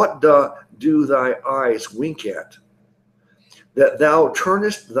 And what do thy eyes wink at? That thou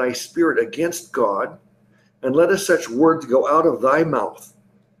turnest thy spirit against God, and lettest such words go out of thy mouth.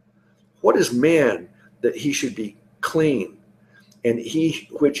 What is man that he should be clean, and he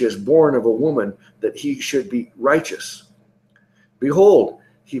which is born of a woman that he should be righteous? Behold,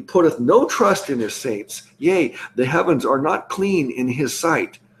 he putteth no trust in his saints. Yea, the heavens are not clean in his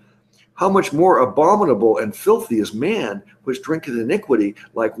sight. How much more abominable and filthy is man, which drinketh iniquity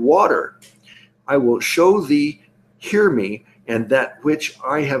like water? I will show thee, hear me, and that which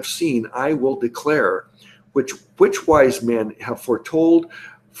I have seen I will declare, which wise men have foretold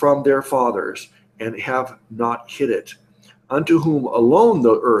from their fathers, and have not hid it, unto whom alone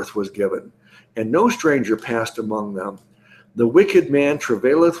the earth was given, and no stranger passed among them. The wicked man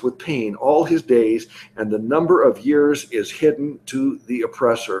travaileth with pain all his days, and the number of years is hidden to the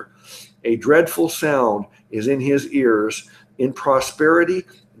oppressor. A dreadful sound is in his ears. In prosperity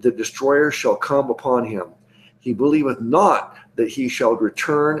the destroyer shall come upon him. He believeth not that he shall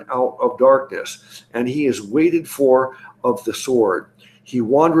return out of darkness, and he is waited for of the sword. He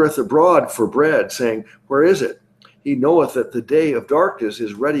wandereth abroad for bread, saying, where is it? He knoweth that the day of darkness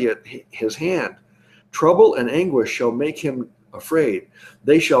is ready at his hand. Trouble and anguish shall make him afraid.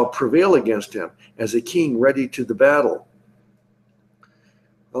 They shall prevail against him as a king ready to the battle.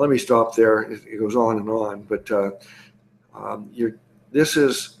 Well, let me stop there. It goes on, but this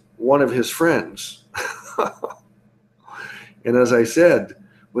is one of his friends. And as I said,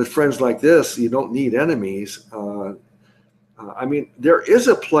 with friends like this, you don't need enemies. I mean, there is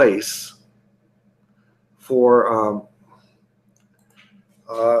a place for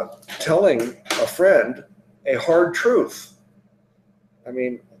telling a friend a hard truth. I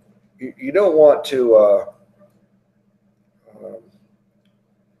mean, you don't want to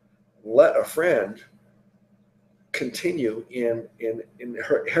let a friend continue in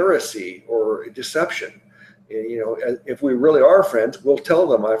heresy or deception. You know, if we really are friends, we'll tell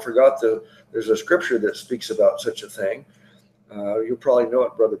them. I forgot there's a scripture that speaks about such a thing. You'll probably know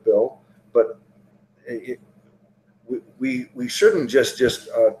it, Brother Bill, but we shouldn't just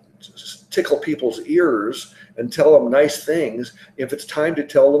tickle people's ears and tell them nice things if it's time to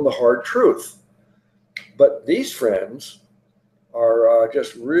tell them the hard truth. But these friends are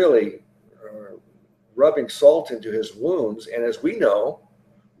just really rubbing salt into his wounds, and as we know,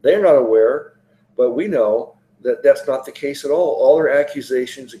 they're not aware, but we know that that's not the case at all. All their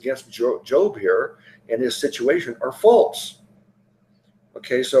accusations against Job here and his situation are false.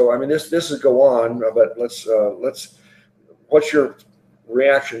 Okay, so I mean, this is go on, but let's. What's your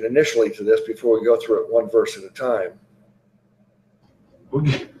reaction initially to this before we go through it one verse at a time? Well,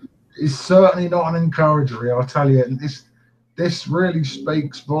 it's certainly not an encourager, I'll tell you. And this really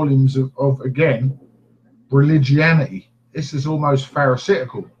speaks volumes of again, religianity. This is almost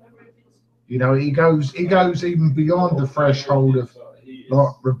pharisaical. You know, he goes even beyond the threshold of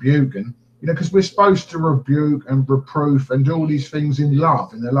like rebuking. You know, because we're supposed to rebuke and reproof and do all these things in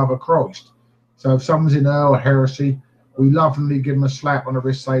love, in the love of Christ. So if someone's in error or heresy, we lovingly give them a slap on the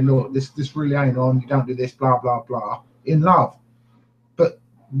wrist, say, look, this really ain't on, you don't do this, blah, blah, blah, in love. But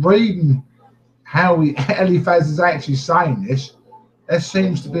reading how Eliphaz is actually saying this, there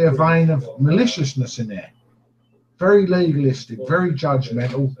seems to be a vein of maliciousness in there. Very legalistic, very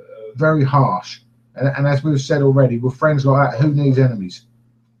judgmental, very harsh. And as we've said already, with friends like that, who needs enemies?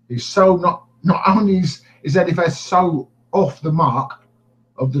 He's so not only is Eliphaz so off the mark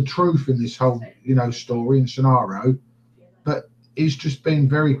of the truth in this whole, you know, story and scenario, but he's just been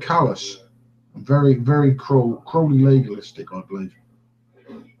very callous, very, very cruelly legalistic, I believe.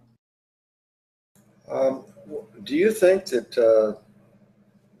 Do you think that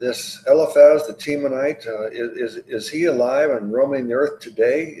this Eliphaz the Temanite is he alive and roaming the earth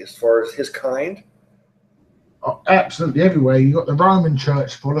today, as far as his kind? Oh, absolutely everywhere. You got the Roman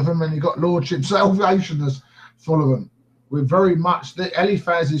Church full of them, and you got Lordship Salvationists full of them. We're very much the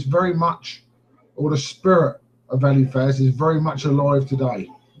Eliphaz is very much, or the spirit of Eliphaz is very much alive today.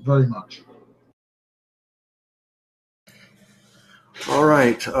 Very much. All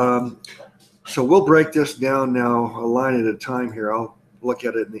right. So we'll break this down now, a line at a time here. I'll look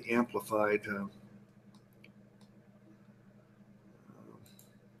at it in the Amplified.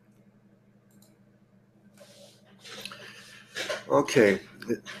 Okay.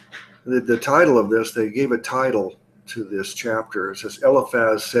 The title of this, they gave a title to this chapter. It says,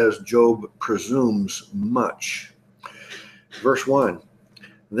 Eliphaz says Job presumes much. Verse 1.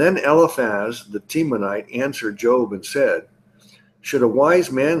 Then Eliphaz the Temanite answered Job and said, should a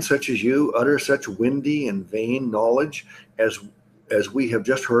wise man such as you utter such windy and vain knowledge as we have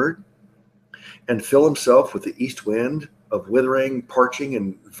just heard, and fill himself with the east wind of withering, parching,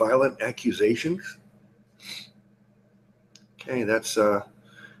 and violent accusations? Okay, that's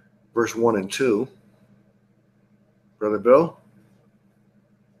verse 1 and 2. Brother Bill?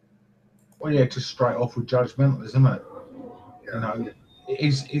 Well, yeah, just straight off with judgmental, isn't it? You know,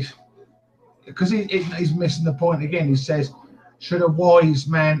 because he's missing the point again. He says, should a wise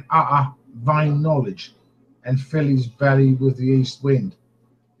man utter vain knowledge and fill his belly with the east wind?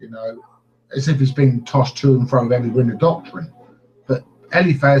 You know, as if he's being tossed to and fro with every wind of doctrine. But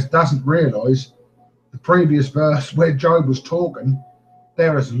Eliphaz doesn't realise the previous verse where Job was talking,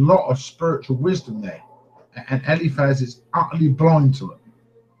 there is a lot of spiritual wisdom there. And Eliphaz is utterly blind to it.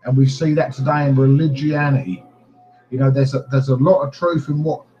 And we see that today in religianity. You know, there's a lot of truth in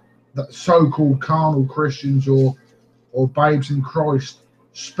what the so-called carnal Christians or babes in Christ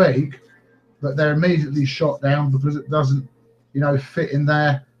speak, but they're immediately shot down because it doesn't, you know, fit in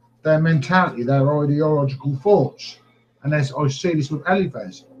their mentality, their ideological thoughts. And as I see this with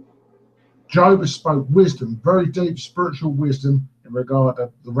Eliphaz, Job has spoke wisdom, very deep spiritual wisdom in regard to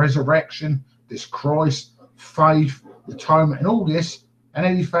the resurrection, this Christ, faith, atonement, and all this. And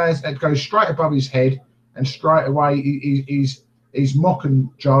Eliphaz, it goes straight above his head, and straight away he's mocking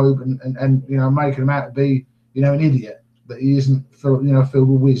Job and you know, making him out to be, you know, an idiot, that he isn't filled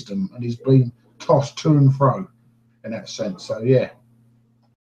with wisdom, and he's been tossed to and fro in that sense. So yeah.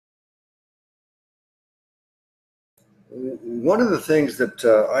 One of the things that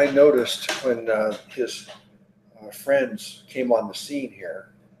I noticed when his friends came on the scene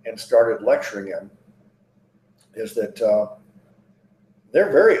here and started lecturing him is that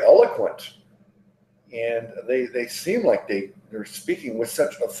they're very eloquent, and they seem like they're speaking with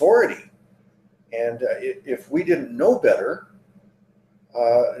such authority. And if we didn't know better,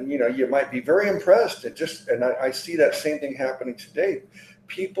 you know, you might be very impressed. And I see that same thing happening today.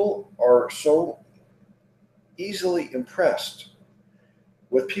 People are so easily impressed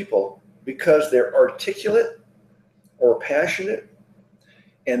with people because they're articulate or passionate,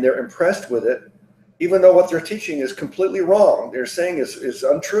 and they're impressed with it, even though what they're teaching is completely wrong. They're saying is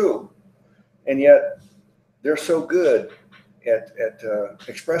untrue, and yet they're so good at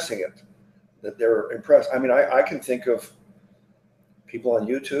expressing it that they're impressed. I mean, I can think of people on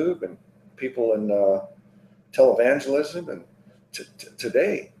YouTube and people in televangelism and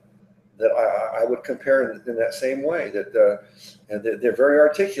today that I would compare in that same way, that they're very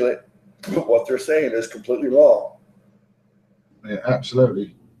articulate, but what they're saying is completely wrong. Yeah,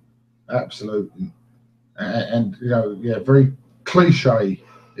 absolutely. And you know, yeah, very cliche,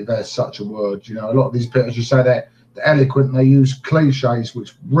 if there's such a word. You know, a lot of these people, as you say, that the eloquent, they use cliches,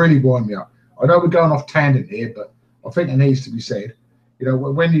 which really wind me up. I know we're going off tangent here, but I think it needs to be said. You know,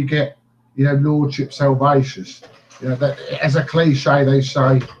 when you get, you know, Lordship Salvationists, you know, that as a cliche, they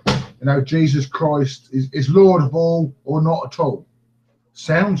say, you know, Jesus Christ is Lord of all or not at all.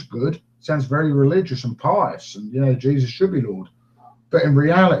 Sounds good. Sounds very religious and pious, and, you know, Jesus should be Lord. But in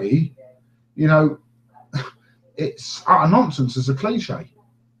reality, you know, it's utter nonsense as a cliche.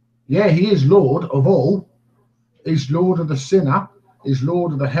 Yeah, he is Lord of all. He's Lord of the sinner. He's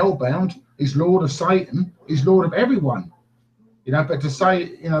Lord of the hellbound. He's Lord of Satan. He's Lord of everyone. You know, but to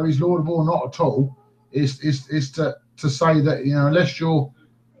say, you know, he's Lord of all, not at all, is to say that, you know, unless you're,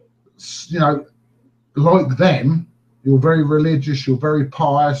 you know, like them, you're very religious, you're very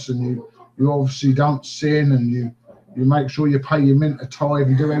pious, and you obviously don't sin, and you make sure you pay your mint, a tithe,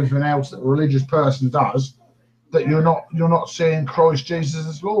 and do everything else that a religious person does, that you're not seeing Christ Jesus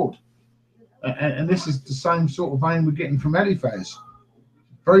as Lord. And this is the same sort of vein we're getting from Eliphaz.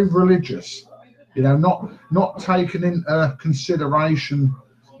 Very religious, not taking into consideration,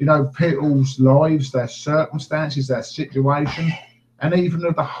 people's lives, their circumstances, their situation, and even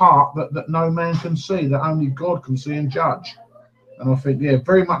of the heart that no man can see, that only God can see and judge. And I think, yeah,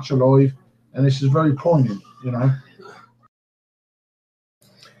 very much alive, and this is very poignant,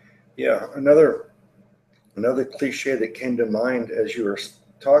 Yeah, another cliche that came to mind as you were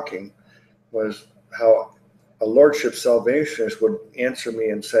talking was how a Lordship salvationist would answer me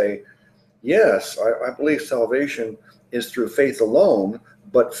and say, yes, I believe salvation is through faith alone,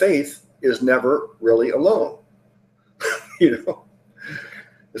 but faith is never really alone.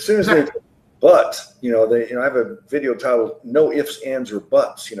 As soon as they, but, I have a video titled No Ifs, Ands, or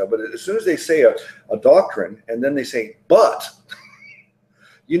Buts, but as soon as they say a doctrine and then they say, but,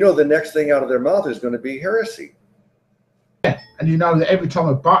 the next thing out of their mouth is going to be heresy. Yeah, and that every time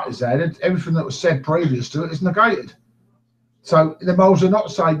a but is added, everything that was said previous to it is negated. So the moles are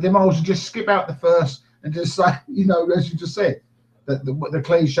not saying, the moles will just skip out the first and just say, as you just said, that the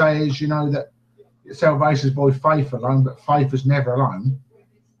cliche is, that salvation is by faith alone, but faith is never alone.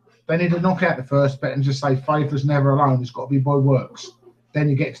 They need to knock out the first bit and just say faith is never alone. It's got to be by works. Then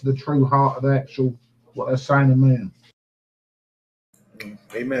you get to the true heart of the actual, what they're saying and meaning.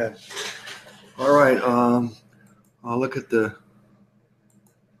 Amen. All right. I'll look at the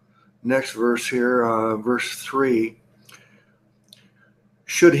next verse here, verse 3.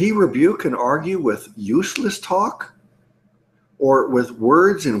 Should he rebuke and argue with useless talk, or with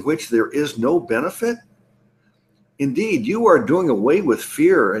words in which there is no benefit? Indeed, you are doing away with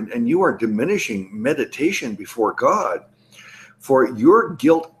fear, and you are diminishing meditation before God. For your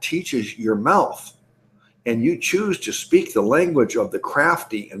guilt teaches your mouth, and you choose to speak the language of the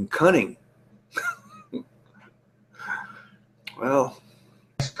crafty and cunning. Well,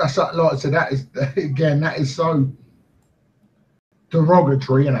 that's like I said, that is so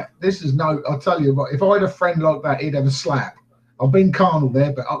derogatory, isn't it? This is I'll tell you what, if I had a friend like that, he'd have a slap. I've been carnal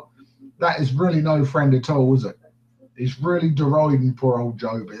there, but that is really no friend at all, is it? It's really deriding poor old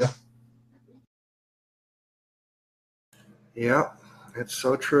Job here. Yeah, it's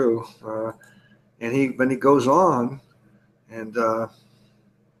so true. And when he goes on, and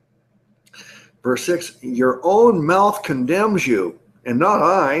verse 6, your own mouth condemns you, and not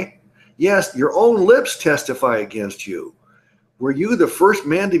I. Yes, your own lips testify against you. Were you the first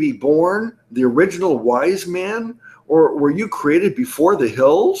man to be born, the original wise man, or were you created before the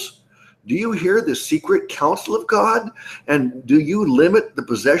hills? Do you hear the secret counsel of God? And do you limit the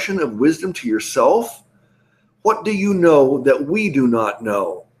possession of wisdom to yourself? What do you know that we do not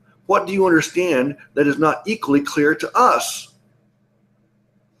know? What do you understand that is not equally clear to us?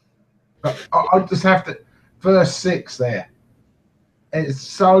 I just have to, verse 6 there. It's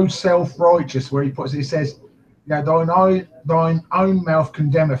so self-righteous where he says, thine own mouth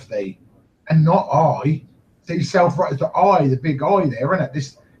condemneth thee, and not I. See, self-righteous, the I, the big I there, isn't it?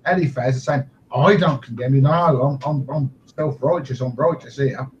 This Eliphaz is saying, I don't condemn you. No, I'm self-righteous. I'm righteous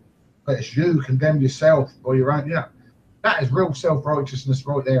here. But it's you condemn yourself by your own. That is real self-righteousness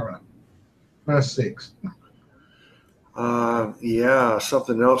right there, isn't it? Verse 6. Yeah,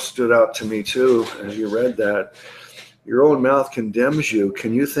 something else stood out to me too as you read that. Your own mouth condemns you.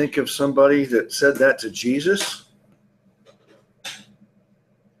 Can you think of somebody that said that to Jesus?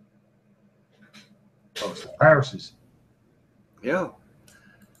 Oh, it's the Pharisees. Yeah.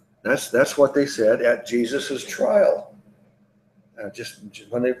 That's what they said at Jesus's trial. Just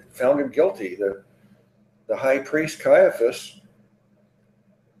when they found him guilty, the high priest Caiaphas,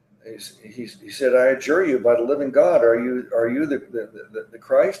 he said, I adjure you by the living God, are you the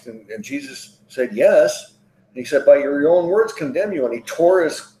Christ? And Jesus said, yes. And he said, by your own words condemn you. And he tore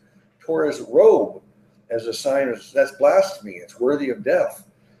his robe as a sign of, that's blasphemy. It's worthy of death.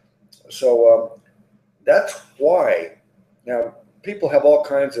 So that's why. Now, people have all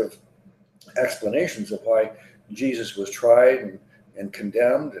kinds of explanations of why Jesus was tried and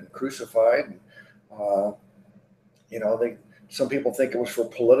condemned and crucified. Some people think it was for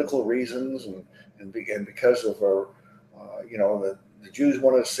political reasons and because of the Jews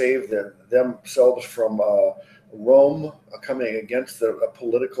wanted to save themselves from Rome coming against a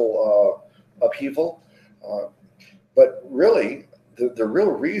political upheaval. But really, the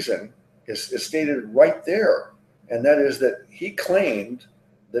real reason is stated right there, and that is that he claimed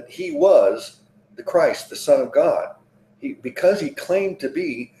that he was the Christ, the Son of God. Because he claimed to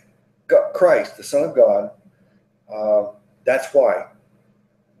be Christ, the Son of God, that's why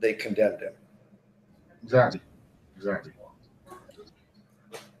they condemned him. Exactly. Exactly.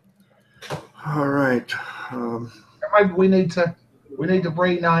 All right. Maybe we need to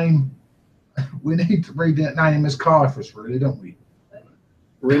rename. We need to rename him as Caiaphas, really, don't we?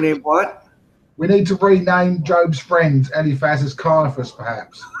 Rename what? We need to rename Job's friend Eliphaz as Caiaphas,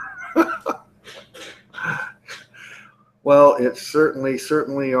 perhaps. Well, it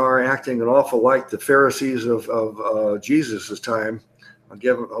certainly are acting an awful like the Pharisees of Jesus's time.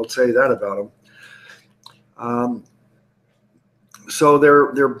 I'll say that about them. So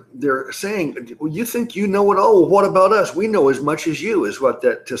they're saying, well, you think you know it all? Well, what about us? We know as much as you. Is what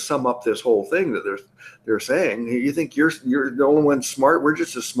that to sum up this whole thing that they're saying. You think you're the only one smart? We're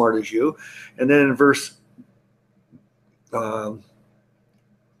just as smart as you. And then in verse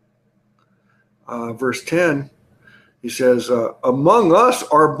 10, he says, among us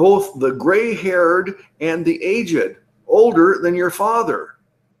are both the gray-haired and the aged, older than your father.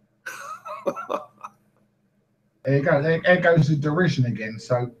 There goes the derision again.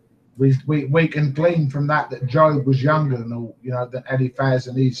 So we can glean from that Job was younger than all, than Eliphaz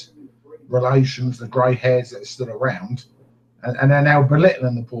and his relations, the grey hairs that are still around, and they're now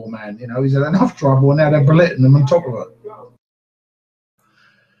belittling the poor man. He's had enough trouble, and now they're belittling him on top of it.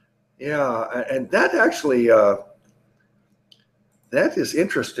 Yeah, and that actually that is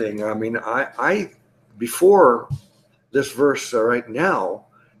interesting. I mean, I before this verse right now,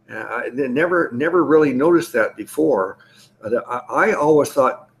 I never really noticed that before. I always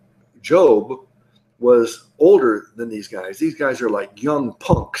thought Job was older than these guys. These guys are like young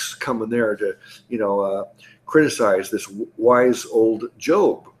punks coming there to, criticize this wise old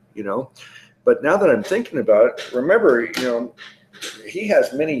Job, But now that I'm thinking about it, remember, he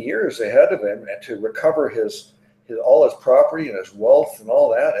has many years ahead of him to recover his all his property and his wealth and all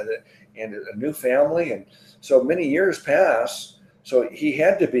that, and a new family, and so many years pass. So he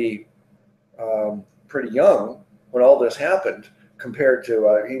had to be pretty young when all this happened, compared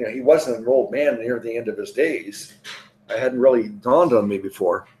to he wasn't an old man near the end of his days. It hadn't really dawned on me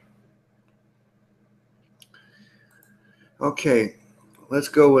before. Okay, let's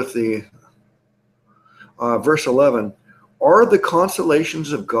go with the verse 11. Are the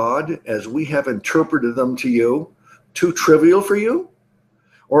consolations of God, as we have interpreted them to you, too trivial for you?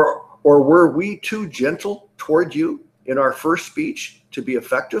 Or were we too gentle toward you in our first speech to be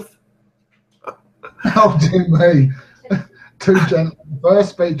effective? Oh, dear me. Too gentle. The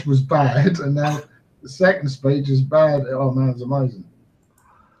first speech was bad, and now the second speech is bad. Oh, man, it's amazing.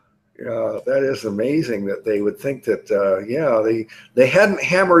 Yeah, that is amazing that they would think that, they hadn't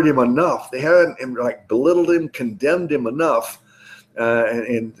hammered him enough. They hadn't belittled him, condemned him enough.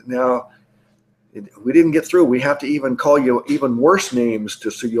 And now we didn't get through. We have to even call you even worse names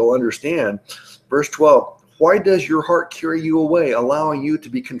so you'll understand. Verse 12, why does your heart carry you away, allowing you to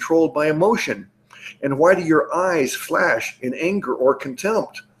be controlled by emotion? And why do your eyes flash in anger or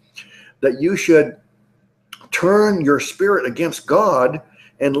contempt? That you should turn your spirit against God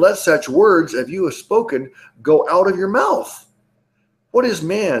and let such words as you have spoken go out of your mouth. What is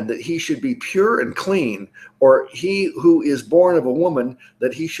man that he should be pure and clean, or he who is born of a woman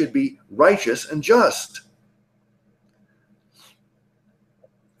that he should be righteous and just?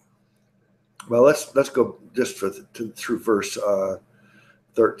 Well, let's go just through verse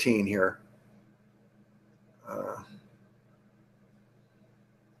 13 here.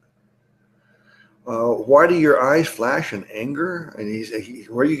 Why do your eyes flash in anger? And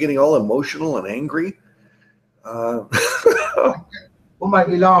where are you getting all emotional and angry? What made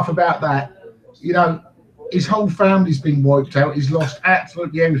me laugh about that? His whole family's been wiped out. He's lost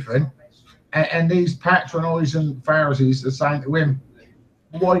absolutely everything. And these patronising Pharisees are saying to him,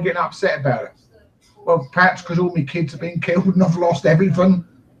 why are you getting upset about it? Well, perhaps because all my kids have been killed and I've lost everything.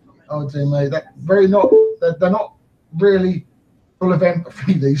 Oh, dear me. They're not really full of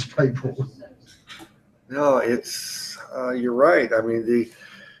empathy, these people. No, it's you're right. I mean,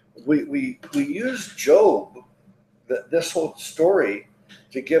 we use Job, this whole story,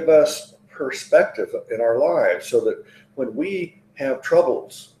 to give us perspective in our lives, so that when we have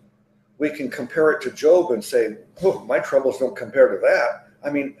troubles, we can compare it to Job and say, "Oh, my troubles don't compare to that." I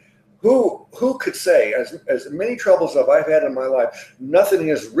mean, who could say, as many troubles as I've had in my life, nothing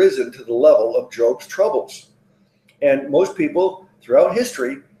has risen to the level of Job's troubles? And most people throughout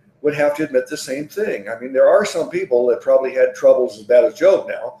history would have to admit the same thing. I mean, there are some people that probably had troubles as bad as Job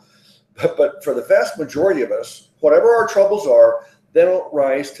now, but for the vast majority of us, whatever our troubles are, they don't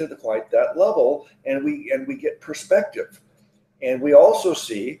rise to quite that level, and we get perspective. And we also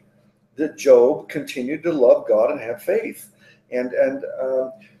see that Job continued to love God and have faith, and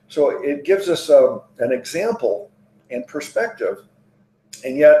so it gives us an example and perspective.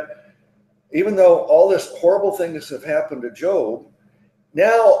 And yet, even though all this horrible things have happened to Job,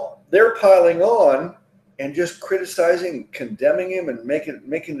 now they're piling on and just criticizing, condemning him, and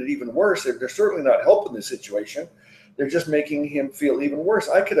making it even worse. They're certainly not helping the situation. They're just making him feel even worse.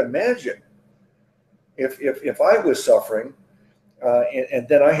 I could imagine if I was suffering, and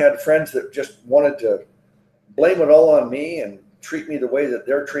then I had friends that just wanted to blame it all on me and treat me the way that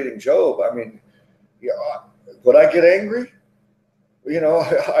they're treating Job. I mean, yeah, would I get angry? I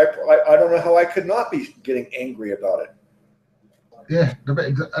don't know how I could not be getting angry about it. Yeah,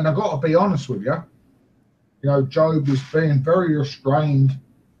 and I've got to be honest with you. Job is being very restrained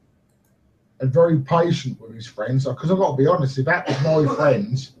and very patient with his friends. Because I've got to be honest, if that was my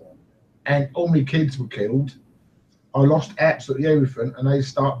friends and all my kids were killed, I lost absolutely everything, and they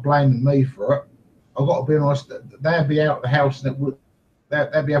start blaming me for it. I've got to be honest, they'd be out of the house and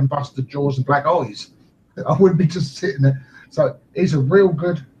they'd be having busted jaws and black eyes. I wouldn't be just sitting there. So he's a real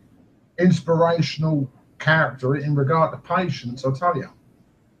good inspirational character in regard to patience, I'll tell you.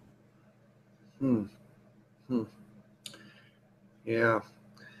 Yeah.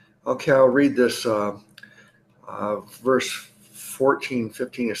 Okay, I'll read this verse 14,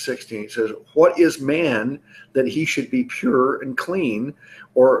 15, and 16. It says, "What is man that he should be pure and clean,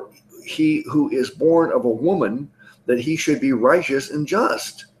 or he who is born of a woman that he should be righteous and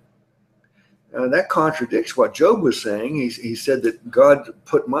just?" That contradicts what Job was saying. He said that God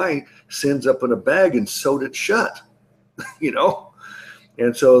put my sins up in a bag and sewed it shut,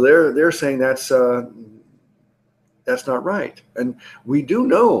 and so they're saying that's not right. And we do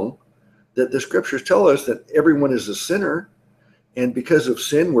know that the scriptures tell us that everyone is a sinner, and because of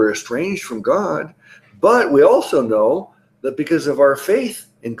sin we're estranged from God. But we also know that because of our faith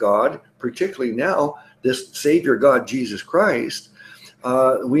in God, particularly now this Savior God Jesus Christ,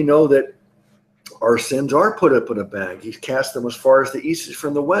 we know that our sins are put up in a bag. He's cast them as far as the east is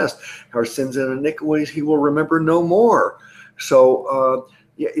from the west. Our sins and iniquities he will remember no more. So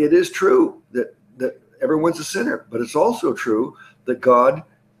it is true that everyone's a sinner, but it's also true that God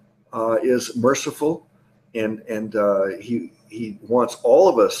is merciful, and he wants all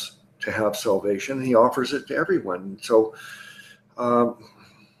of us to have salvation. He offers it to everyone. So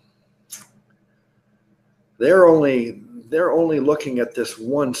they're only looking at this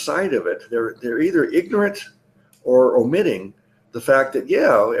one side of it. They're either ignorant or omitting the fact that,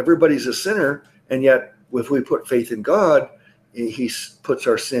 yeah, everybody's a sinner, and yet if we put faith in God, he puts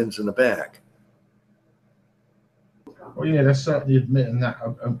our sins in a bag. Well, yeah, they're certainly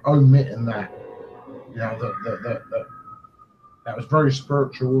omitting that. That was very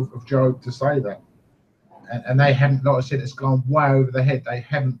spiritual of Job to say that. And they haven't, like I said, it's gone way over the head. They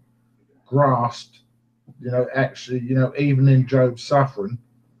haven't grasped, actually, even in Job's suffering,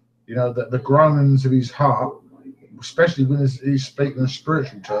 that the groanings of his heart, especially when he's speaking in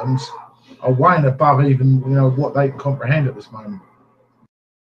spiritual terms, are way above even, what they can comprehend at this moment.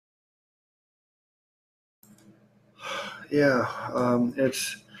 Yeah,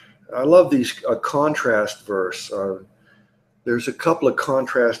 I love these contrast verse. There's a couple of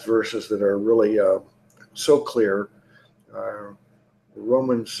contrast verses that are really so clear.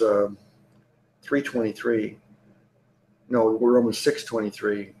 Romans 3:23. No, Romans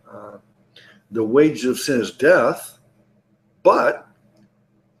 6:23. The wages of sin is death, but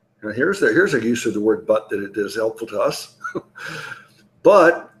here's a use of the word "but" that it is helpful to us.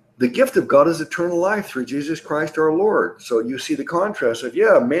 But the gift of God is eternal life through Jesus Christ our Lord. So you see the contrast of,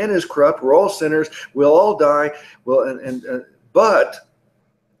 yeah, man is corrupt. We're all sinners. We'll all die. Well, but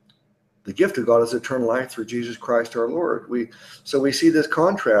the gift of God is eternal life through Jesus Christ our Lord. So we see this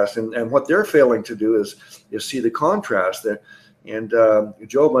contrast, and what they're failing to do is see the contrast. And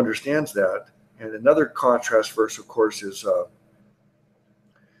Job understands that. And another contrast verse, of course, is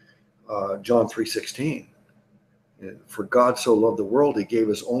John 3:16. For God so loved the world, he gave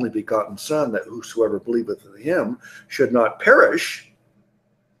his only begotten Son, that whosoever believeth in him should not perish,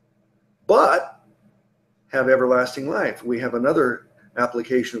 but have everlasting life. We have another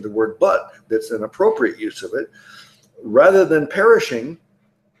application of the word "but" that's an appropriate use of it. Rather than perishing,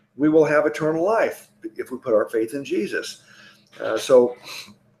 we will have eternal life if we put our faith in Jesus. So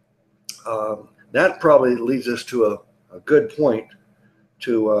that probably leads us to a good point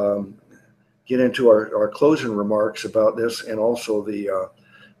to get into our closing remarks about this, and also the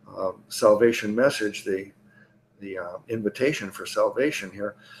salvation message, the invitation for salvation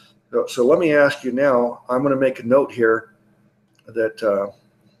here. So let me ask you now, I'm going to make a note here that,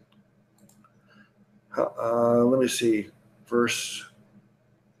 let me see, verse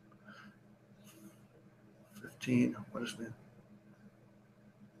 15, what is it?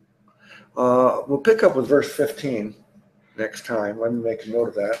 We'll pick up with verse 15 next time. Let me make a note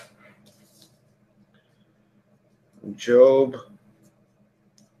of that. Job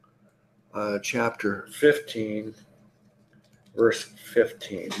chapter 15, verse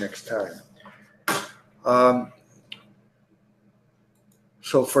 15 next time.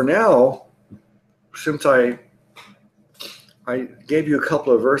 So for now, since I gave you a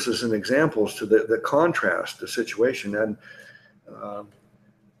couple of verses and examples to the contrast, the situation, and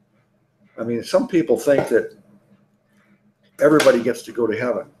I mean, some people think that everybody gets to go to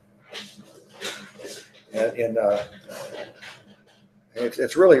heaven, and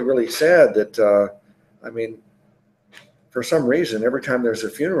it's really, really sad that I mean, for some reason, every time there's a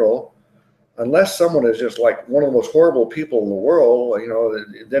funeral, unless someone is just like one of the most horrible people in the world, you know,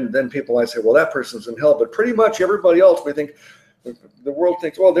 then people might say, well, that person's in hell. But pretty much everybody else, we think, the world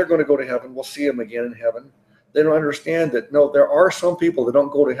thinks, well, they're going to go to heaven. We'll see them again in heaven. They don't understand that, no, there are some people that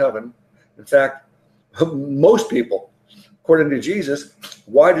don't go to heaven. In fact, most people, according to Jesus,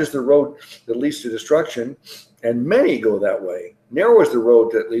 wide is the road that leads to destruction, and many go that way. Narrow is the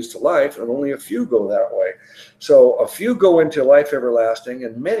road that leads to life, and only a few go that way. So a few go into life everlasting,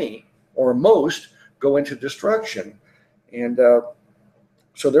 and many, or most, go into destruction. And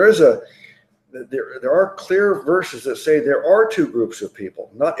so there are clear verses that say there are two groups of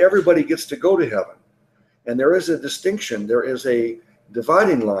people. Not everybody gets to go to heaven. And there is a distinction. There is a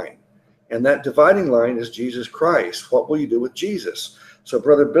dividing line. And that dividing line is Jesus Christ. What will you do with Jesus? So,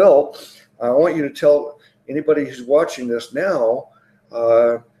 Brother Bill, I want you to tell anybody who's watching this now,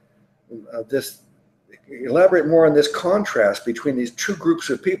 elaborate more on this contrast between these two groups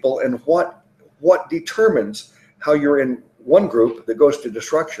of people and what determines how you're in one group that goes to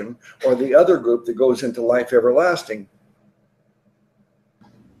destruction or the other group that goes into life everlasting.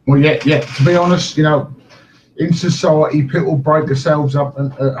 Well, yeah. To be honest, you know, in society, people break themselves up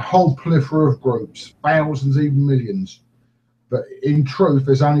in a whole plethora of groups, thousands, even millions. But in truth,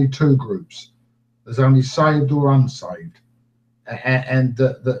 there's only two groups. There's only saved or unsaved. And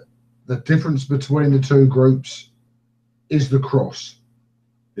the difference between the two groups is the cross.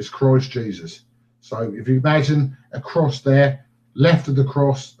 It's Christ Jesus. So if you imagine a cross there, left of the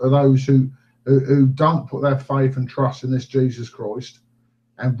cross are those who don't put their faith and trust in this Jesus Christ,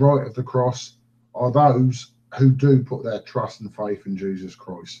 and right of the cross are those who do put their trust and faith in Jesus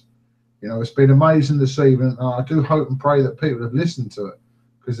Christ. You know, it's been amazing this evening. I do hope and pray that people have listened to it,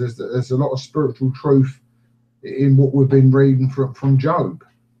 because there's a lot of spiritual truth in what we've been reading from Job.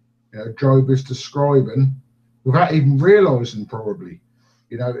 You know, Job is describing, without even realizing probably,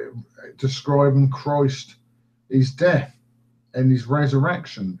 you know, describing Christ, his death and his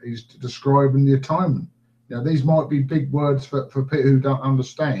resurrection. He's describing the atonement. Now, these might be big words for people who don't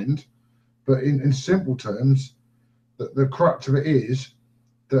understand, but in simple terms, the crux of it is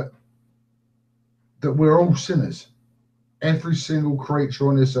that we're all sinners. Every single creature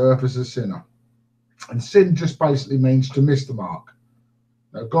on this earth is a sinner. And sin just basically means to miss the mark.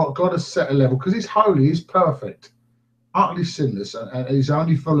 Now, God has set a level, because he's holy, he's perfect, utterly sinless, and he's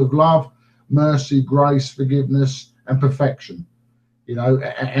only full of love, mercy, grace, forgiveness, and perfection. You know,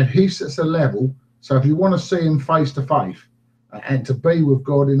 and he sets a level. So if you want to see him face to face and to be with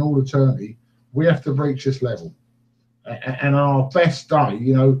God in all eternity, we have to reach this level. And on our best day,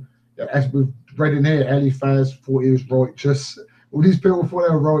 you know, as we've read in here, Eliphaz thought he was righteous. All these people thought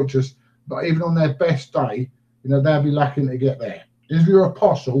they were righteous, but even on their best day, you know, they'll be lacking to get there. If you're an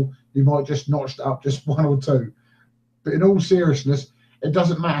apostle, you might just notch up just one or two. But in all seriousness, it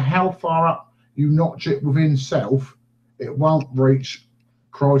doesn't matter how far up you notch it within self, it won't reach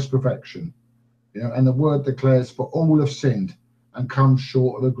Christ's perfection. You know, and the word declares, for all have sinned and come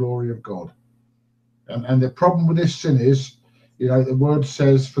short of the glory of God. And the problem with this sin is, you know, the word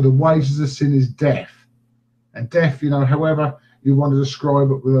says, for the wages of sin is death. And death, you know, however you want to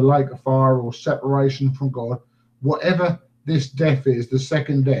describe it, with a lake of fire or separation from God, whatever this death is, the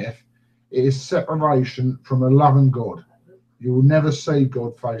second death, it is separation from a loving God. You will never see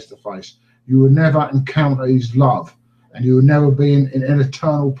God face to face. You will never encounter his love, and you will never be in an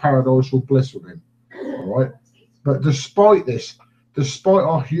eternal paradise or bliss with him. All right? But despite this, despite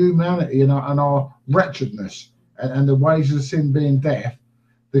our humanity and our wretchedness and the wages of sin being death,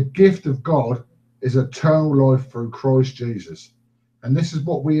 the gift of God is eternal life through Christ Jesus. And this is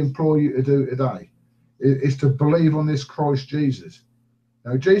what we implore you to do today, is to believe on this Christ Jesus.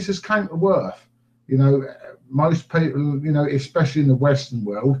 Now, Jesus came to earth. You know, most people, you know, especially in the Western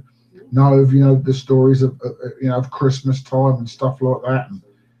world, know of, you know, the stories of you know, of Christmas time and stuff like that, and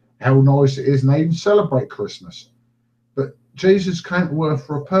how nice it is, and they even celebrate Christmas. But Jesus came to earth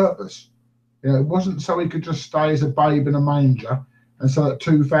for a purpose. You know, it wasn't so he could just stay as a babe in a manger, and so that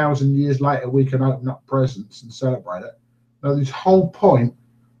 2,000 years later we can open up presents and celebrate it. No, this whole point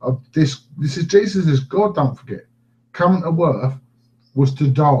of this is Jesus is God, don't forget. coming to earth was to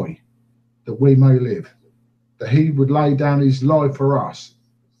die, that we may live. That he would lay down his life for us,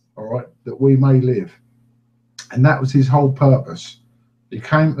 all right, that we may live. And that was his whole purpose. He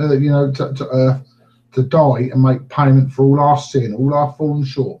came, to earth to die and make payment for all our sin, all our fallen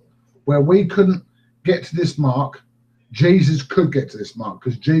short. Where we couldn't get to this mark, Jesus could get to this mark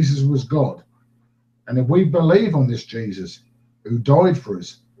because Jesus was God. And if we believe on this Jesus who died for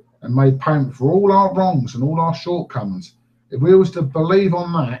us and made payment for all our wrongs and all our shortcomings, if we was to believe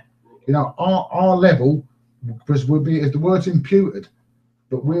on that, our level, because would be, if the word's imputed,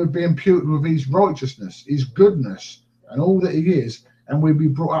 but we would be imputed with his righteousness, his goodness, and all that he is, and we'd be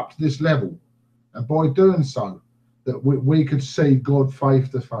brought up to this level. And by doing so, that we could see God face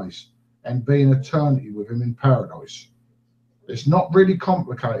to face and be in eternity with him in paradise. It's not really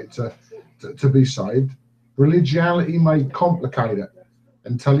complicated to be saved. Religiosity may complicate it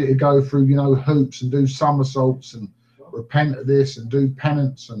and tell you to go through, hoops and do somersaults and repent of this and do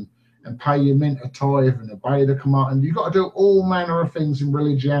penance and pay your mint a tithe and obey the command. And you've got to do all manner of things in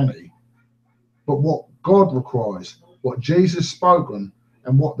religiosity. But what God requires, what Jesus spoke on,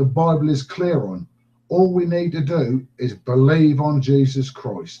 and what the Bible is clear on, all we need to do is believe on Jesus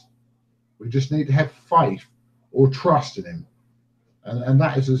Christ. We just need to have faith or trust in him. And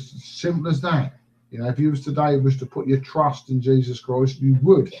that is as simple as that. If you was to put your trust in Jesus Christ, you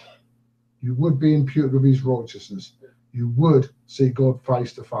would be imputed with his righteousness. You would see God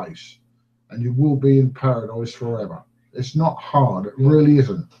face to face, and you will be in paradise forever. It's not hard. It really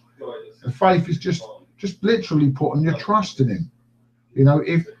isn't. And faith is just literally putting your trust in him.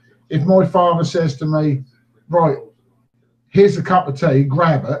 If my father says to me, right, here's a cup of tea,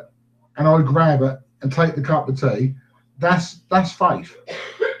 grab it, and I grab it and take the cup of tea, that's faith.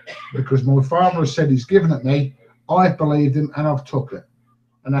 Because my father has said he's given it me, I've believed him and I've took it.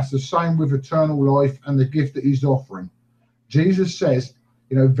 And that's the same with eternal life and the gift that he's offering. Jesus says,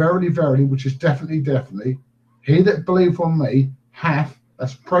 verily, verily, which is definitely, he that believeth on me hath,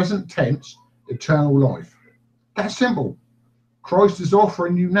 that's present tense, eternal life. That's simple. Christ is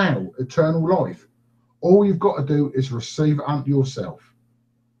offering you now eternal life. All you've got to do is receive it unto yourself.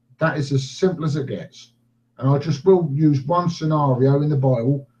 That is as simple as it gets. And I just will use one scenario in the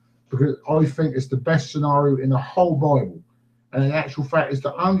Bible because I think it's the best scenario in the whole Bible. And in actual fact, it's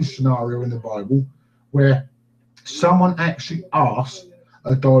the only scenario in the Bible where someone actually asks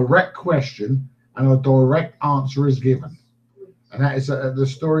a direct question and a direct answer is given. And that is the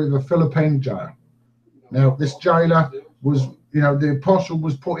story of the Philippine jailer. Now, this jailer was, the apostle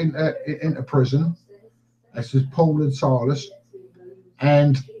was put into prison. This is Paul and Silas.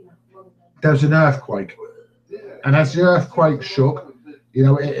 And there was an earthquake. And as the earthquake shook,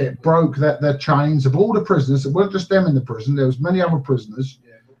 it broke their chains of all the prisoners. It weren't just them in the prison. There was many other prisoners.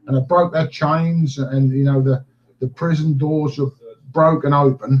 And it broke their chains. And, the prison doors were broken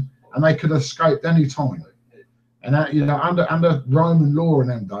open. And they could escape any time. And, under Roman law in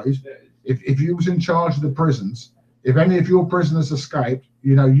them days, if you was in charge of the prisons, if any of your prisoners escaped,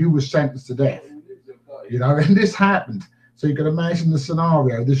 you were sentenced to death. And this happened. So you can imagine the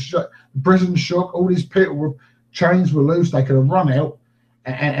scenario. The prison shook. All these people chains were loose. They could have run out.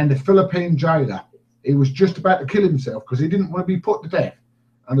 And the Philippine jailer, he was just about to kill himself because he didn't want to be put to death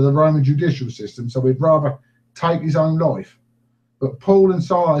under the Roman judicial system. So he'd rather take his own life. But Paul and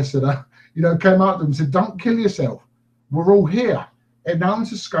Silas said, came up to him and said, don't kill yourself. We're all here. And no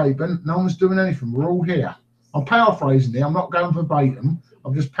one's escaping. No one's doing anything. We're all here. I'm paraphrasing here. I'm not going verbatim.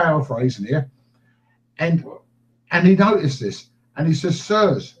 I'm just paraphrasing here. And he noticed this. And he says,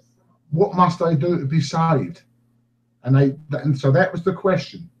 sirs, what must I do to be saved? And so that was the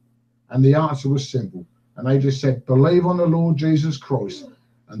question. And the answer was simple. And they just said, believe on the Lord Jesus Christ,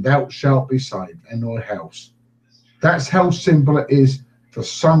 and thou shalt be saved, and thy house. That's how simple it is for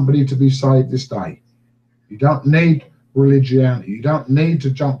somebody to be saved this day. You don't need religiosity. You don't need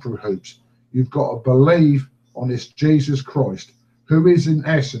to jump through hoops. You've got to believe on this Jesus Christ, who is in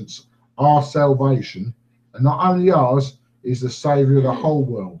essence our salvation. And not only ours, he's the Saviour of the whole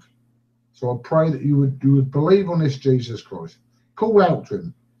world. So I pray that you would believe on this Jesus Christ. Call out to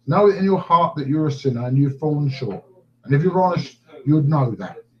him. Know it in your heart that you're a sinner and you've fallen short. And if you're honest, you would know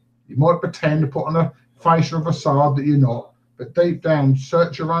that. You might pretend to put on a face or a facade that you're not, but deep down,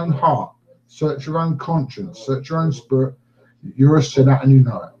 search your own heart, search your own conscience, search your own spirit. You're a sinner and you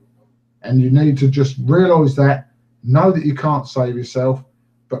know it. And you need to just realise that, know that you can't save yourself,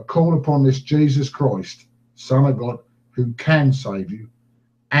 but call upon this Jesus Christ, Son of God, who can save you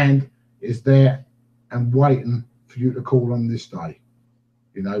and is there and waiting for you to call on this day.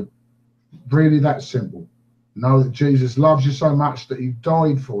 Really that simple. Know that Jesus loves you so much that he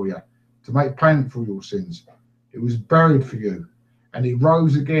died for you to make payment for your sins. It was buried for you. And he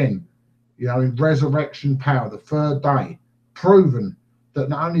rose again, in resurrection power, the third day, proven that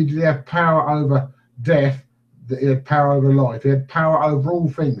not only did he have power over death, that he had power over life. He had power over all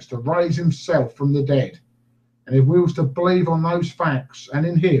things to raise himself from the dead. And if we was to believe on those facts and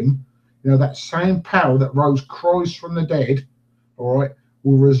in him, that same power that rose Christ from the dead, all right,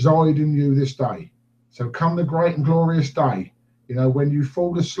 will reside in you this day. So come the great and glorious day, when you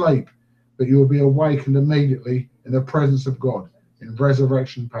fall asleep, but you'll be awakened immediately in the presence of God in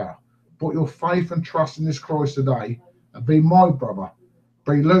resurrection power. Put your faith and trust in this Christ today, and be my brother,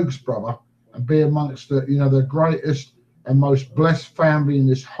 be Luke's brother, and be amongst the greatest and most blessed family in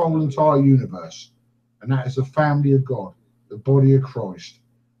this whole entire universe. And that is the family of God, the body of Christ,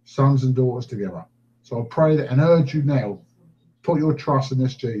 sons and daughters together. So I pray that and urge you now, put your trust in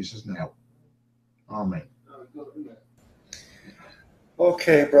this Jesus now. Amen.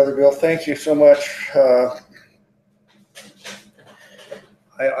 Okay, Brother Bill, thank you so much.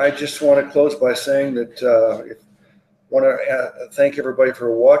 I just want to close by saying that I want to thank everybody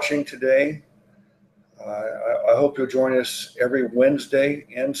for watching today. I hope you'll join us every Wednesday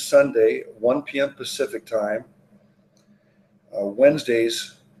and Sunday, 1 p.m. Pacific time.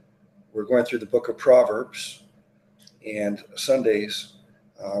 Wednesdays, we're going through the book of Proverbs, and Sundays,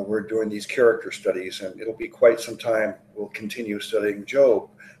 we're doing these character studies, and it'll be quite some time. We'll continue studying Job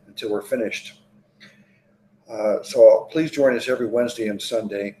until we're finished. So please join us every Wednesday and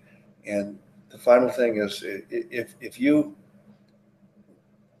Sunday. And the final thing is, if you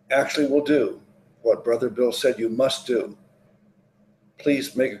actually will do what Brother Bill said you must do,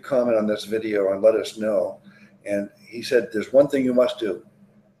 please make a comment on this video and let us know. And he said, there's one thing you must do.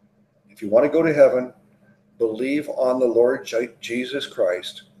 If you want to go to heaven, believe on the Lord Jesus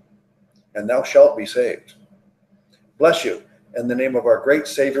Christ, and thou shalt be saved. Bless you in the name of our great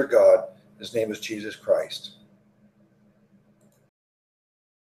Savior God. His name is Jesus Christ.